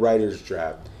scripted in the writer's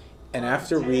draft, and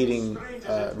after reading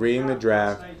the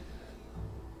draft,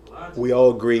 we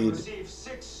all agreed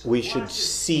we should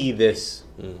see this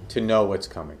to know what's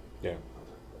coming. Yeah.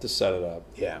 To set it up.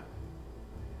 Yeah.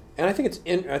 And I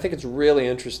think it's really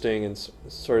interesting in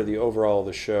sort of the overall of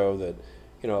the show that,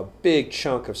 a big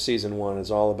chunk of season 1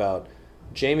 is all about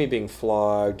Jamie being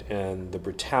flogged and the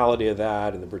brutality of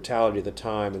that and the brutality of the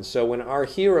time. And so when our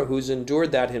hero, who's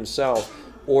endured that himself,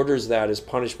 orders that as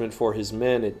punishment for his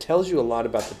men, it tells you a lot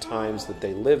about the times that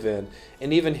they live in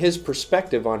and even his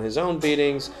perspective on his own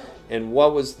beatings and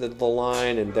what was the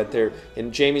line, and that they're,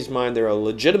 in Jamie's mind, there are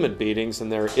legitimate beatings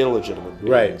and there are illegitimate beatings.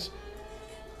 Right.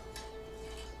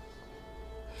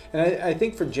 And I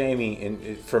think for Jamie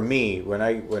and for me, when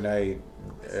I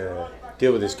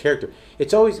deal with his character,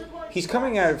 it's always he's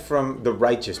coming at it from the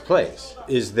righteous place.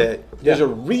 Is that there's a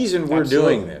reason we're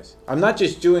doing this? I'm not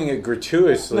just doing it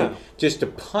gratuitously just to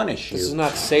punish you. This is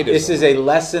not sadism. This is a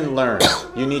lesson learned.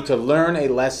 You need to learn a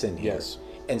lesson here. Yes.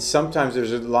 And sometimes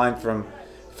there's a line from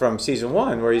season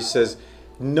 1 where he says,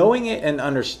 knowing it and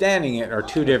understanding it are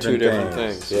two different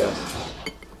things. Yeah.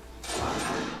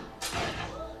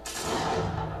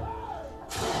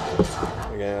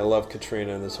 Again, I love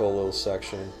Katrina in this whole little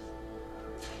section.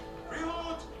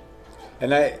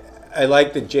 And I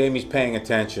like that Jamie's paying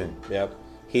attention. Yep.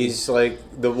 He's like,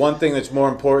 the one thing that's more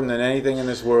important than anything in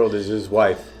this world is his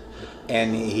wife.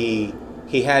 And he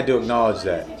had to acknowledge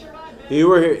that.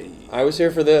 I was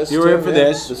here for this. You were here for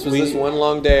this. This was this one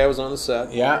long day I was on the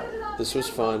set. Yeah. This was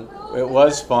fun. It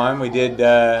was fun. We did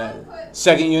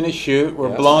second unit shoot. We're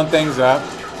Yes. blowing things up.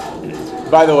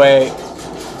 By the way,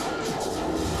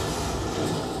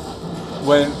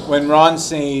 when Ron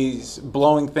sees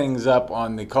blowing things up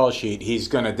on the call sheet, he's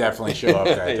gonna definitely show up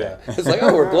that day. It's like,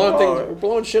 oh, we're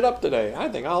blowing shit up today. I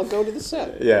think I'll go to the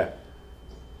set. Yeah.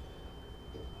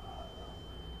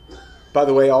 By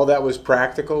the way, all that was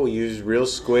practical. We used real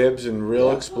squibs and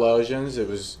real explosions. It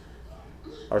was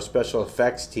our special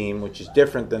effects team, which is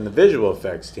different than the visual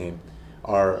effects team,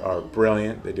 are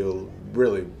brilliant. They do a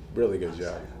really, really good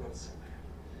job.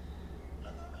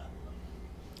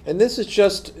 And this is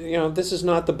just, this is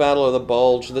not the Battle of the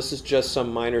Bulge. This is just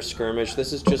some minor skirmish.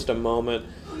 This is just a moment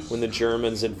when the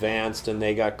Germans advanced and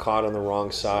they got caught on the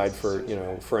wrong side for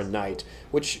a night,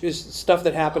 which is stuff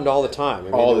that happened all the time. I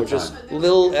mean, All the just time.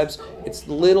 it's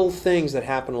little things that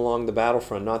happen along the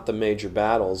battlefront, not the major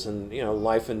battles. And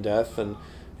life and death and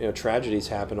tragedies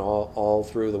happen all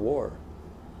through the war.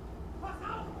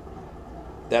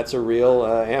 That's a real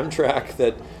Amtrak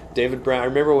that David Brown. I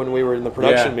remember when we were in the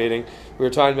production meeting, we were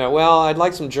talking about, well, I'd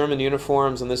like some German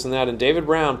uniforms and this and that. And David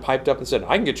Brown piped up and said,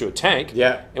 I can get you a tank.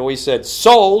 Yeah. And we said,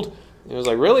 sold. And he was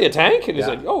like, really, a tank? And he's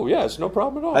like, oh, yes, no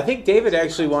problem at all. I think David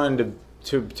actually wanted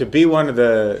to be one of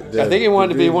the I think he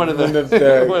wanted to be one of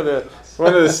the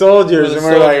one of the soldiers, and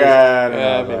we're like, I don't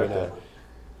know maybe about not. that.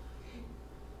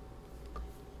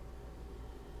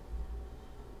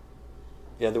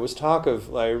 Yeah, there was talk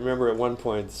of, I remember at one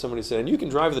point, somebody said, and you can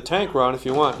drive the tank, Ron, if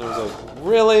you want. And I was like,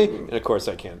 really? And of course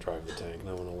I can't drive the tank.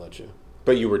 No one will let you.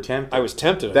 But you were tempted. I was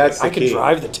tempted. That's I the can key.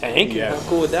 drive the tank? Yeah. How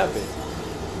cool would that be?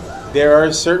 There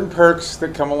are certain perks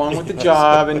that come along with the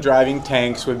job, and driving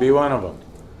tanks would be one of them.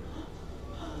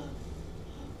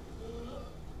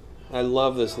 I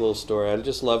love this little story. I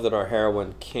just love that our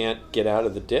heroine can't get out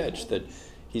of the ditch, that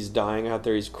he's dying out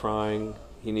there, he's crying,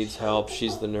 he needs help,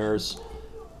 she's the nurse,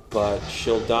 but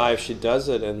she'll die if she does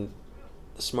it, and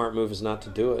the smart move is not to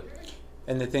do it.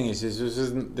 And the thing is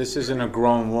this isn't a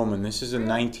grown woman. This is a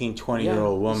 19,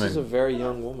 20-year-old woman. This is a very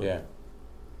young woman. Yeah.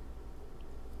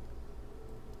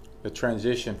 The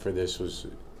transition for this was,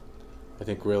 I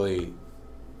think, really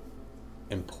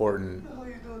important. What the hell are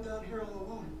you doing down here all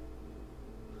alone?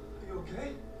 Are you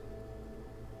okay?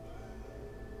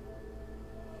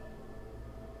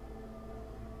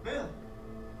 Man,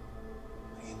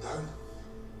 are you down?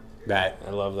 That I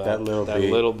love that. That little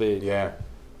beat. little beat. Yeah.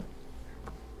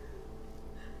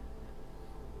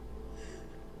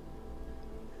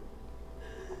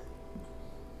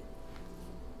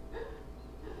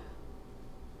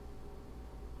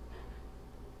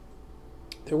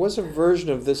 There was a version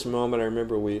of this moment I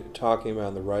remember we talking about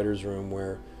in the writer's room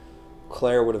where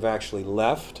Claire would have actually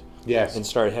left Yes. and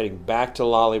started heading back to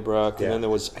Lollybrook. Yeah. And then there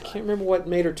was, I can't remember what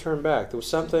made her turn back. There was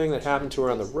something that happened to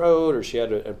her on the road, or she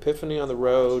had an epiphany on the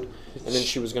road, and then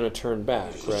she was going to turn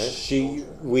back, right?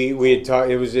 We had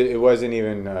talked. It wasn't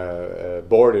even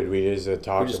boarded. We just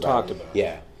talked. We just about talked about it.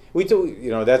 Yeah. We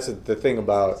that's the thing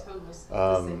about.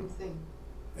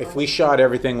 If we shot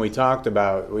everything we talked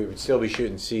about, we would still be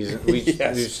shooting season. We'd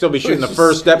still be shooting the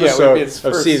first episode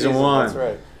of season one.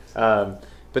 That's right.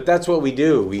 But that's what we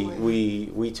do.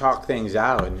 We talk things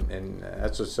out, and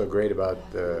that's what's so great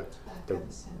about the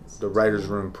writer's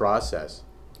room process.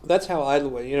 That's how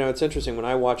it's interesting when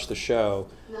I watch the show,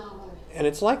 and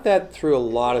it's like that through a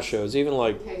lot of shows, even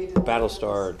like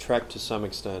Battlestar or Trek to some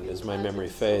extent, as my memory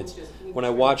fades. When I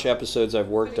watch episodes I've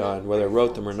worked on, whether I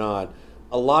wrote them or not,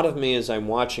 a lot of me as I'm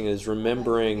watching is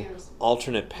remembering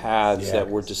alternate paths that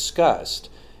were discussed.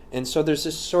 And so there's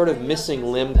this sort of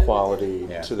missing limb quality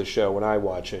to the show when I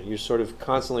watch it. You're sort of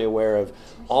constantly aware of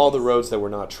all the roads that were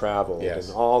not traveled and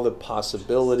all the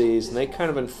possibilities, and they kind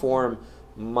of inform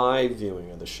my viewing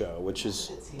of the show, which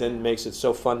is then makes it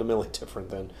so fundamentally different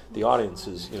than the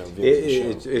audience's viewing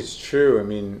the show. It's true. I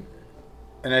mean,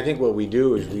 and I think what we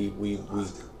do is we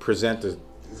present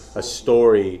a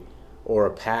story or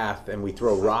a path, and we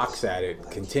throw rocks at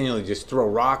it, continually just throw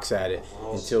rocks at it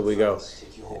until we go,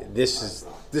 this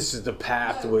is the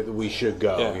path we should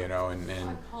go,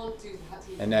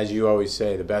 and as you always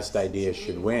say, the best idea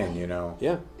should win,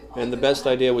 Yeah, and the best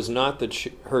idea was not that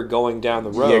her going down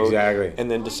the road exactly. and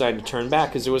then deciding to turn back,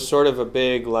 because it was sort of a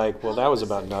big, that was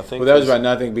about nothing. Well, that was about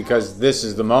nothing, because this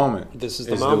is the moment. This is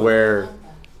the moment.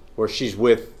 Where she's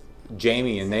with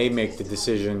Jamie, and they make the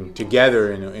decision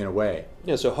together in a way.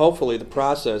 Yeah, so hopefully the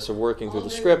process of working through the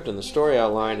script and the story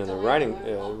outline and the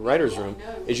writer's room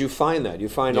is you find that. You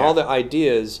find all the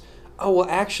ideas, oh, well,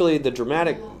 actually the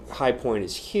dramatic high point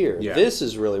is here. Yeah. This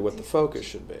is really what the focus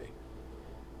should be.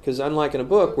 Because unlike in a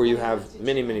book where you have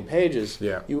many, many pages,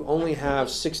 Yeah. you only have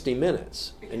 60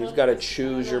 minutes. And you've got to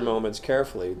choose your moments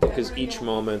carefully because each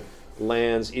moment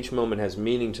lands, each moment has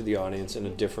meaning to the audience in a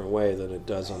different way than it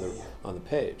does on the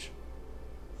page.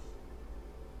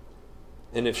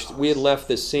 And if we had left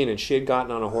this scene and she had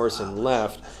gotten on a horse and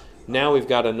left, now we've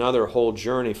got another whole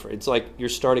journey. It's like you're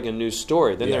starting a new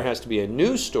story. Then there has to be a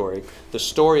new story, the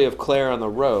story of Claire on the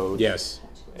road. Yes.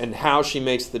 And how she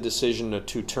makes the decision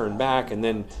to turn back and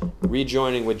then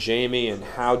rejoining with Jamie and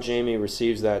how Jamie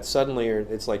receives that. Suddenly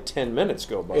it's like 10 minutes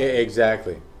go by.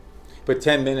 Exactly. But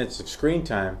 10 minutes of screen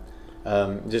time,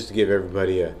 just to give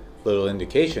everybody a little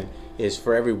indication, is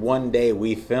for every one day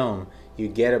we film, you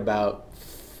get about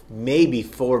maybe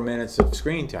 4 minutes of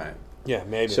screen time. Yeah,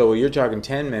 maybe. So you're talking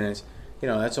 10 minutes,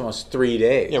 that's almost 3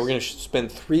 days. Yeah, we're going to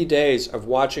spend 3 days of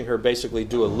watching her basically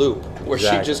do a loop where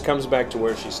she just comes back to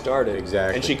where she started.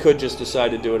 Exactly. And she could just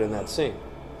decide to do it in that scene.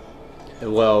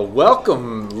 Well,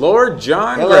 welcome, Lord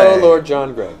John Gray. Hello, Lord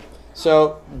John Gray.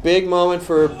 So, big moment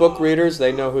for book readers.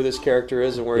 They know who this character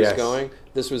is and where he's going.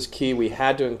 This was key. We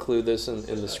had to include this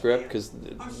in the script because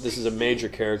this is a major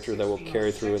character that will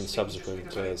carry through in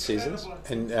subsequent seasons.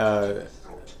 And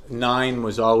 9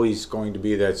 was always going to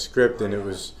be that script, and it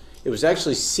was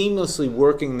actually seamlessly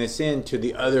working this into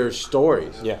the other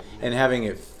stories. Yeah. And having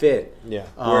it fit. Yeah.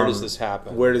 Where does this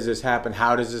happen? Where does this happen?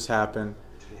 How does this happen?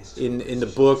 In the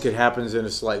book, it happens in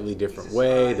a slightly different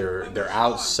way. They're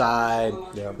outside.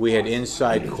 Yeah. We had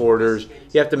inside quarters.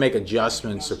 You have to make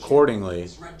adjustments accordingly.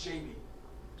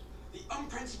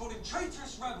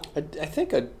 I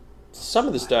think some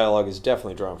of this dialogue is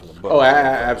definitely drawn from the book. Oh,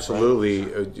 absolutely.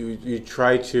 You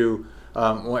try to,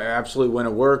 absolutely, when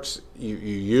it works, you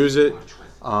use it.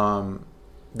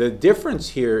 The difference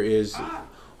here is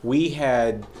we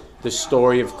had the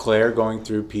story of Claire going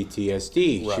through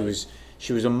PTSD. Right.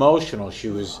 She was emotional.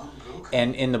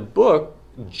 And in the book,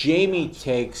 Jamie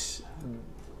takes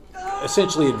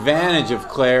essentially advantage of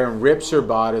Claire and rips her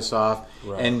bodice off,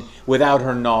 and without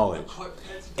her knowledge.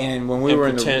 And when we were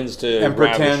in pretends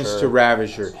to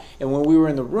ravish her. And when we were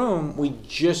in the room, we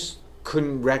just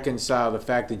couldn't reconcile the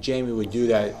fact that Jamie would do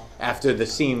that after the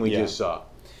scene we just saw.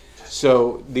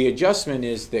 So the adjustment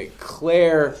is that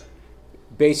Claire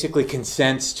basically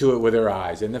consents to it with her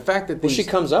eyes, and the fact that she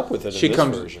comes up with it in this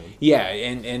version. Yeah,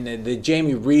 and the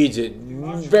Jamie reads it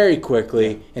very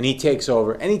quickly, and he takes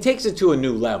over, and he takes it to a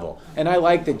new level. And I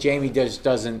like that Jamie just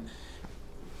doesn't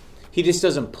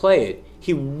play it.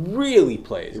 He really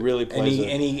plays it. He really plays it.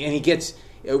 And he gets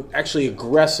actually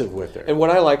aggressive with her. And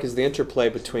what I like is the interplay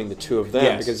between the two of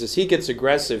them, because as he gets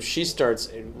aggressive, she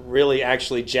starts really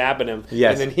actually jabbing him,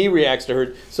 and then he reacts to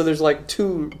her. So there's like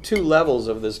two levels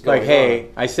of this going on. Like, hey,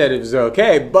 I said it was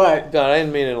okay, but... God, I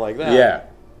didn't mean it like that. Yeah.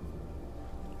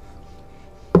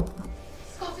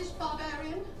 Scottish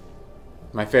barbarian?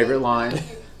 My favorite line,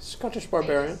 Scottish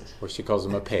barbarian. where she calls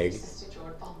him a pig. Resisted your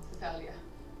advances earlier.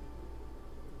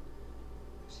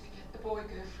 But if you let the boy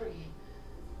go free,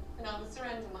 then I will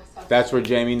surrender myself. That's where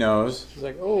Jamie knows. She's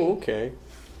like, oh, okay.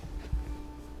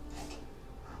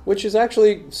 Which is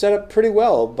actually set up pretty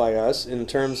well by us in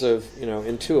terms of,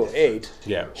 in 208,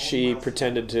 she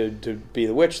pretended to be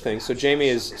the witch thing. So Jamie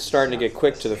is starting to get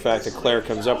quick to the fact that Claire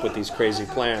comes up with these crazy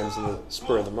plans in the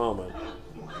spur of the moment.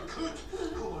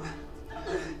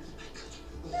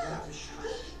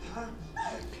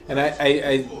 And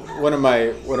I one of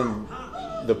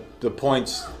the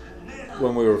points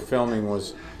when we were filming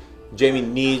was Jamie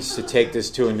needs to take this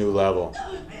to a new level.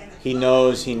 He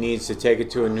knows he needs to take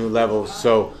it to a new level,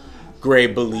 so Gray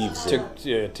believes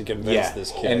it. To convince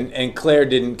this kid. And Claire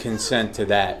didn't consent to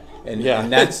that.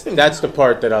 And that's the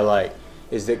part that I like,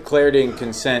 is that Claire didn't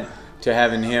consent to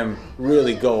having him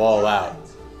really go all out.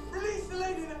 Release the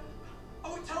lady. I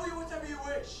will tell you whatever you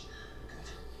wish.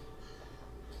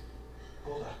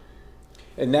 Hold her.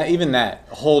 And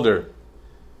hold her.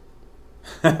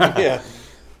 Yeah.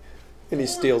 And he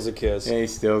steals a kiss. And he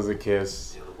steals a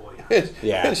kiss.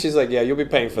 Yeah. And she's like, yeah, you'll be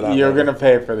paying for that. You're going to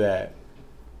pay for that.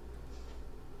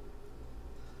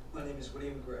 My name is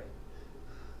William Gray.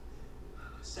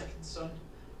 Second son,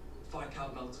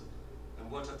 Viscount Melton. And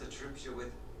what of the troops you're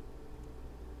with?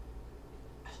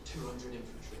 200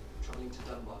 infantry travelling to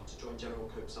Dunbar to join General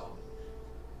Cope's army.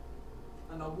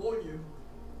 And I warn you,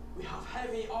 we have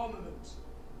heavy armament.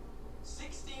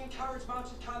 16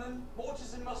 carriage-mounted cannon,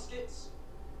 mortars and muskets.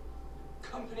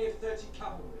 Company of 30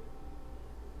 cavalry.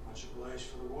 Much obliged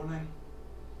for the warning.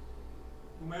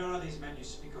 And where are these men you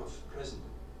speak of present?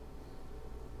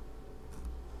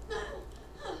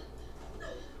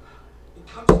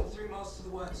 Encamped 3 miles to the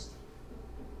west.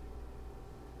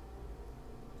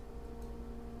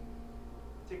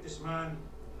 Take this man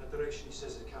and that direction he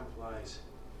says the camp lies.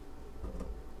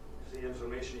 If the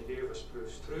information he gave us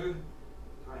proves true,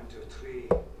 tie him to a tree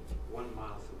 1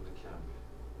 mile from the camp.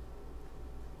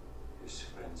 His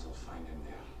friends will find him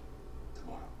there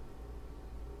tomorrow.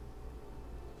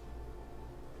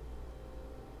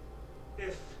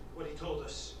 If what he told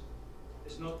us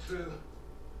is not true,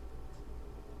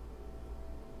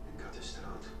 then cut his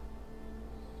throat.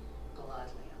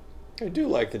 Gladly. I do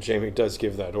like that Jamie does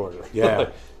give that order.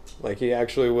 Yeah. Like he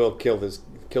actually will kill this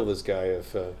guy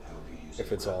if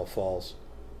it's all false.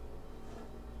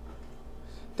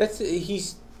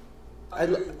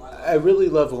 I really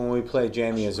love when we play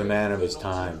Jamie as a man of his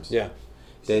times. Yeah.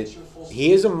 That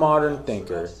he is a modern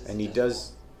thinker, and he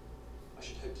does. I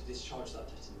should hope to discharge that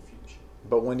debt in the future.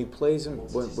 But when he plays him,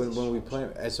 when we play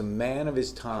him as a man of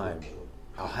his time,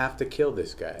 I'll have to kill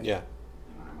this guy. Yeah.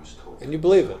 I must talk. And you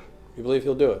believe it. You believe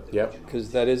he'll do it. Yep.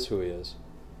 Because that is who he is.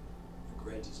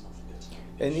 Regret is not forgetting.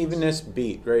 And even this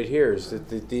beat right here is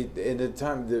that in the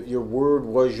time that your word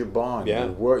was your bond. Yeah.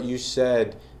 What you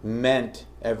said meant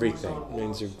everything. It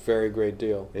means a very great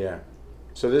deal. Yeah.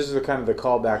 So this is the kind of the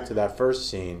callback to that first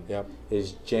scene. Yep.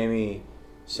 Is Jamie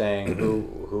saying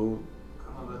who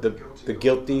the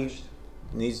guilty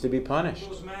needs to be punished.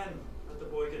 Those men let the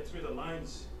boy get through the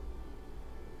lines.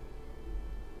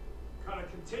 Can I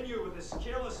continue with this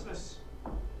carelessness?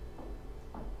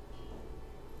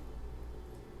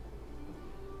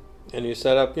 And you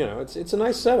set up, it's a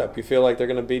nice setup. You feel like they're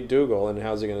going to beat Dougal, and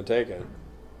how's he going to take it?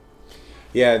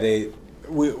 Yeah,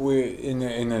 we in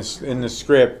the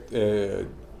script,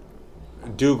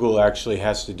 Dougal actually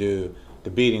has to do the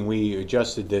beating. We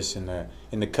adjusted this in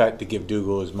the cut to give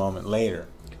Dougal his moment later.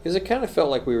 Because it kind of felt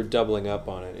like we were doubling up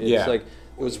on it. It's Yeah. like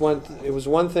it was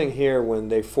one thing here when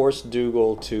they forced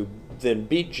Dougal to then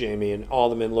beat Jamie, and all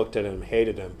the men looked at him and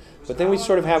hated him. But then we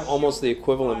sort of have almost the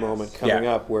equivalent moment coming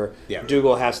Yeah. up where Yeah.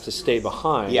 Dougal has to stay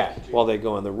behind Yeah. while they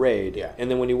go on the raid. Yeah. And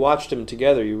then when you watched them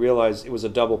together, you realize it was a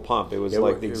double pump. It was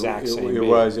like the exact same It beat.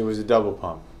 was a double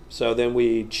pump. So then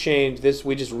we changed this.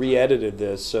 We just re-edited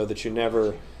this so that you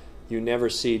never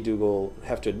see Dougal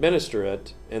have to administer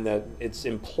it, and that it's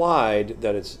implied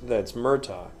that it's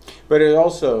Murtaugh. But it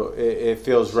also it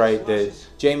feels right that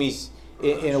Jamie's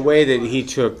in a way that he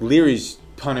took Leary's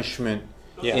punishment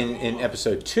Yeah. in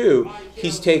episode 2,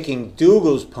 he's taking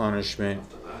Dougal's punishment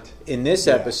in this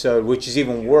episode, which is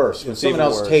even worse. When It's someone even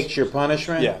else worse. takes your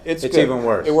punishment, Yeah, it's good. even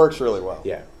worse. It works really well.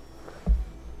 Yeah.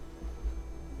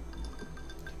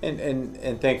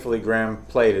 And thankfully Graham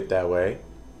played it that way.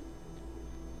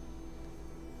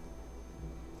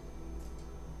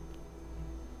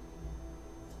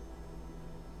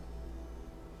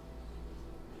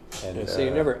 And, Yeah, so you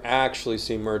never actually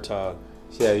see Murtaugh.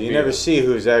 Yeah, you never see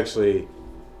who's actually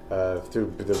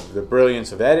through the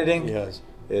brilliance of editing. Yes.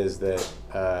 Is that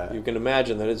You can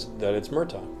imagine that it's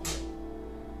Murtaugh.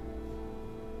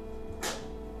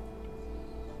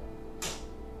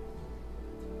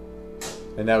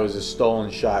 and that was a stolen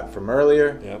shot from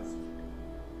earlier. Yep.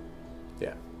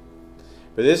 Yeah,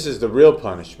 but this is the real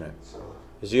punishment: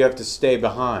 is you have to stay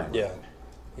behind. Yeah.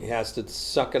 He has to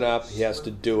suck it up. He has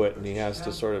to do it, and he has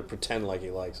to sort of pretend like he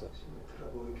likes it.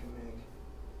 Trouble we can make.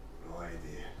 No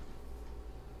idea.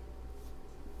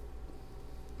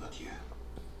 Not you.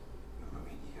 You're not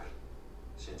here.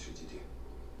 Sentry to do.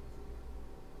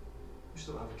 We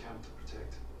still have a camp to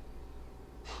protect.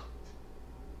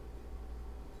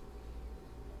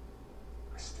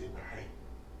 I stay behind.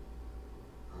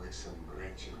 Like some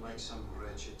wretched. Like some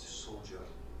wretched soldier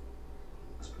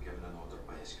must be given an order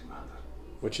by his commander.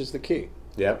 Which is the key.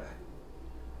 Yep.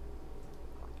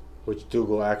 Which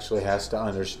Dougal actually has to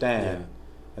understand,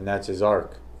 Yeah. and that's his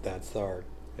arc. That's the art.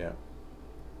 Yeah.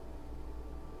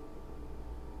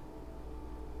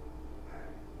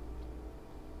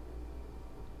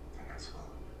 And that's all.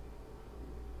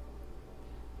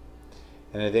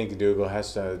 And I think Dougal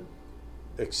has to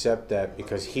accept that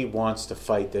because he wants to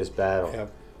fight this battle.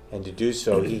 Yep. And to do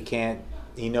so, he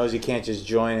knows he can't just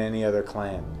join any other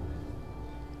clan.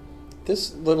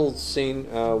 This little scene,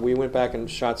 we went back and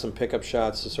shot some pickup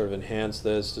shots to sort of enhance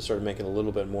this, to sort of make it a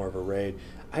little bit more of a raid.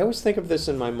 I always think of this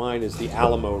in my mind as the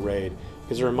Alamo raid,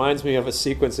 because it reminds me of a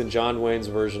sequence in John Wayne's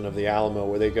version of the Alamo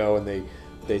where they go and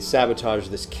they sabotage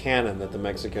this cannon that the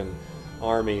Mexican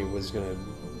army was going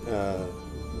to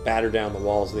batter down the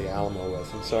walls of the Alamo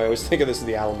with. And so I always think of this as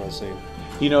the Alamo scene.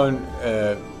 You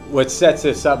know, what sets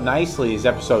this up nicely is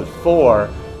episode 4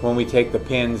 when we take the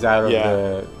pins out of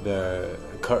Yeah. the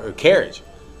carriage.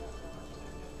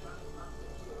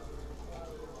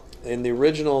 in the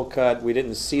original cut, we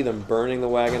didn't see them burning the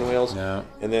wagon wheels. No.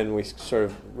 And then we sort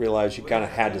of realized you kind of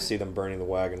had to see them burning the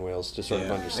wagon wheels to sort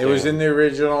of understand. It was in the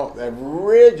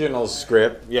original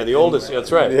script. Yeah, the oldest.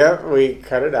 That's right. Yeah, we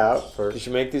cut it out first. Because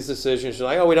you make these decisions, you're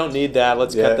like, oh, we don't need that.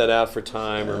 Let's cut that out for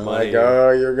time or money. Like,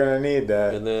 oh, you're going to need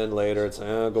that. And then later it's,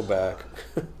 go back.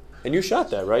 And you shot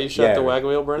that, right? You shot the wagon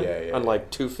wheel burning? Yeah. On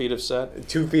like 2 feet of set?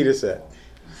 2 feet of set.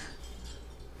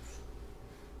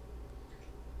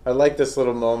 I like this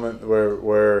little moment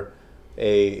where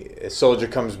a soldier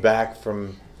comes back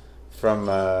from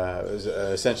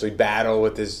essentially battle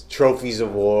with his trophies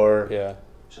of war. Yeah.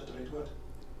 Is that the right word?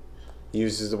 He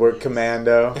uses the word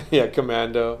commando. Yeah,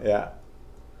 commando. Yeah.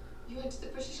 You went to the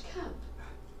British camp.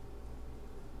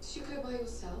 Did you go by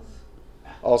yourself?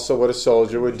 Also, what a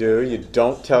soldier would do. You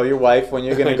don't tell your wife when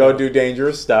you're going to go do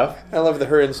dangerous stuff. I love that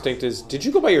her instinct is, did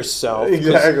you go by yourself? 'Cause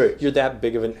Exactly. You're that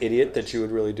big of an idiot that you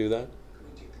would really do that?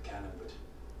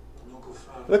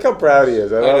 Look how proud he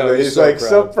is. I love it. He's like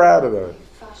so proud of them.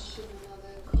 Fashion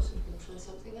another cotton wool and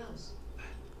something else.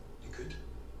 You could.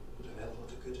 But a hell of a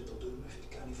lot of good it'll do if you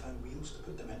can't find wheels to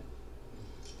put them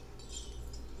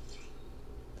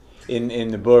in.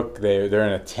 In the book, they're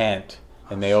in a tent,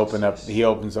 and he opens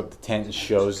up the tent and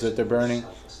shows that they're burning.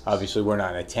 Obviously, we're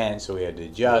not in a tent, so we had to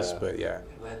adjust, but yeah.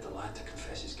 It led the lad to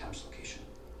confess his camp's location.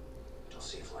 It'll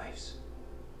save lives.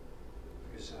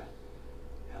 Because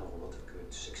a hell of a lot of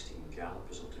good 16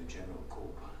 gallopers will do General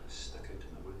Cope stuck out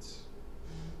in the woods.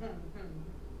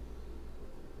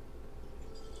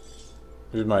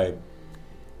 This is my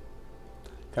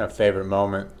kind of favorite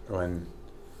moment when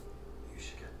You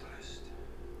should get dressed.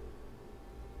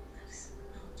 That's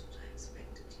not what I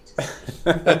expected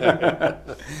you to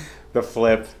say. the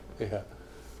flip. Yeah. As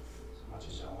much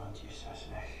as I want you,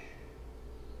 Sassenach,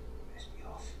 piss me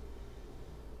off.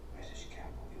 British camp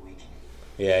will be weakening.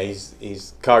 Yeah,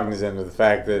 he's cognizant of the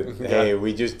fact that, Yeah. hey,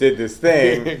 we just did this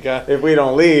thing. Got- If we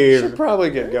don't leave, Should probably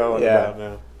get going about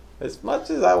now. as much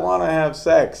as I want to have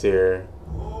sex here,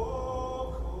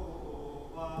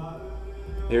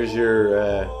 here's your,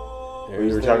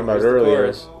 we were talking about here's the earlier.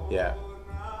 chorus. Yeah.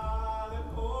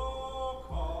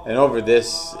 And over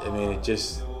this, I mean, it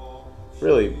just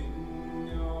really,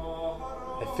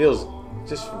 it feels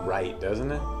just right,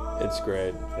 doesn't it? It's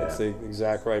great. Yeah. It's the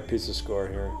exact right piece of score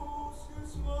here.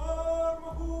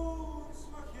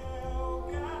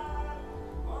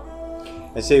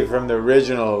 I see from the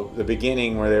original, the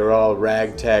beginning where they were all a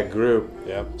ragtag group,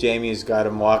 Yep. Jamie's got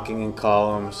them walking in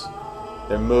columns.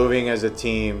 They're moving as a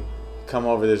team, come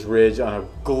over this ridge on a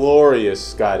glorious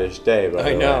Scottish day, by the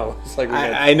way. I know. It's like we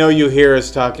had, I know you hear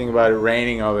us talking about it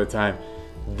raining all the time.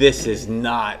 This is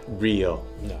not real.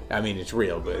 No. I mean, it's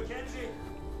real, but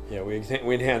yeah, we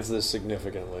enhanced this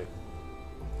significantly.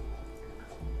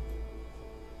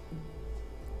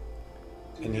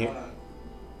 in here,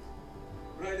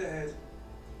 Right ahead.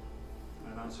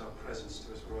 And announce our presence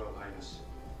to His Royal Highness.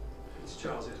 It's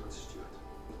Charles Edward Stuart.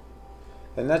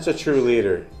 and that's a true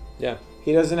leader. Yeah.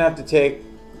 He doesn't have to take.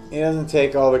 He doesn't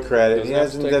take all the credit. He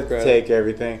doesn't have to take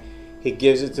everything. He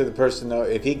gives it to the person. Though,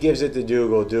 if he gives it to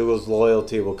Dougal, Dougal's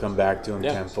loyalty will come back to him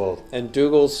Yeah. tenfold. And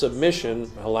Dougal's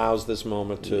submission allows this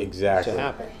moment to Exactly.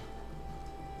 happen.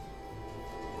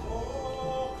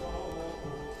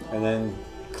 And then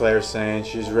Claire's saying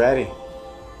she's ready.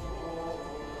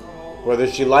 Whether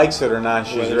she likes it or not,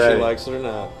 she's Whether ready. she likes it or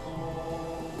not.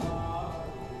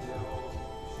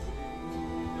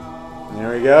 And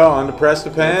here we go, on to Press the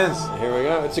Pans. Here we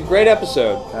go. It's a great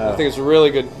episode. I think it's a really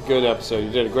good episode. You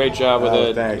did a great job with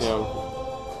it. Thanks. You know,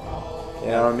 You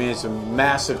know, I mean, it's a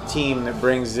massive team that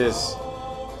brings this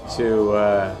to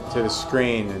the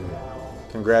screen, and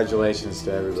congratulations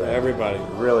to everybody. To everybody.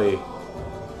 Really,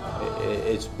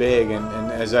 it's big, and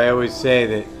as I always say,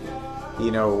 that,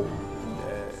 you know,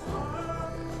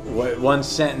 one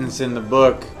sentence in the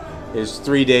book is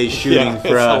 3 days shooting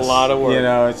for us. It's a lot of work. You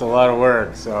know, it's a lot of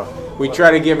work. So we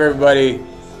try to give everybody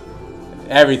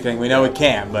everything. We know we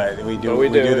can't, but we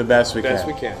do the best we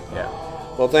can. Yeah.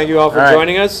 Well, thank you all for All right.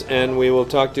 joining us, and we will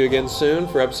talk to you again soon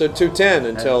for episode 210.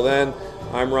 Until then,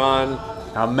 I'm Ron,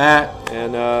 I'm Matt.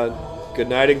 and good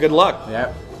night and good luck.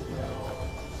 Yep.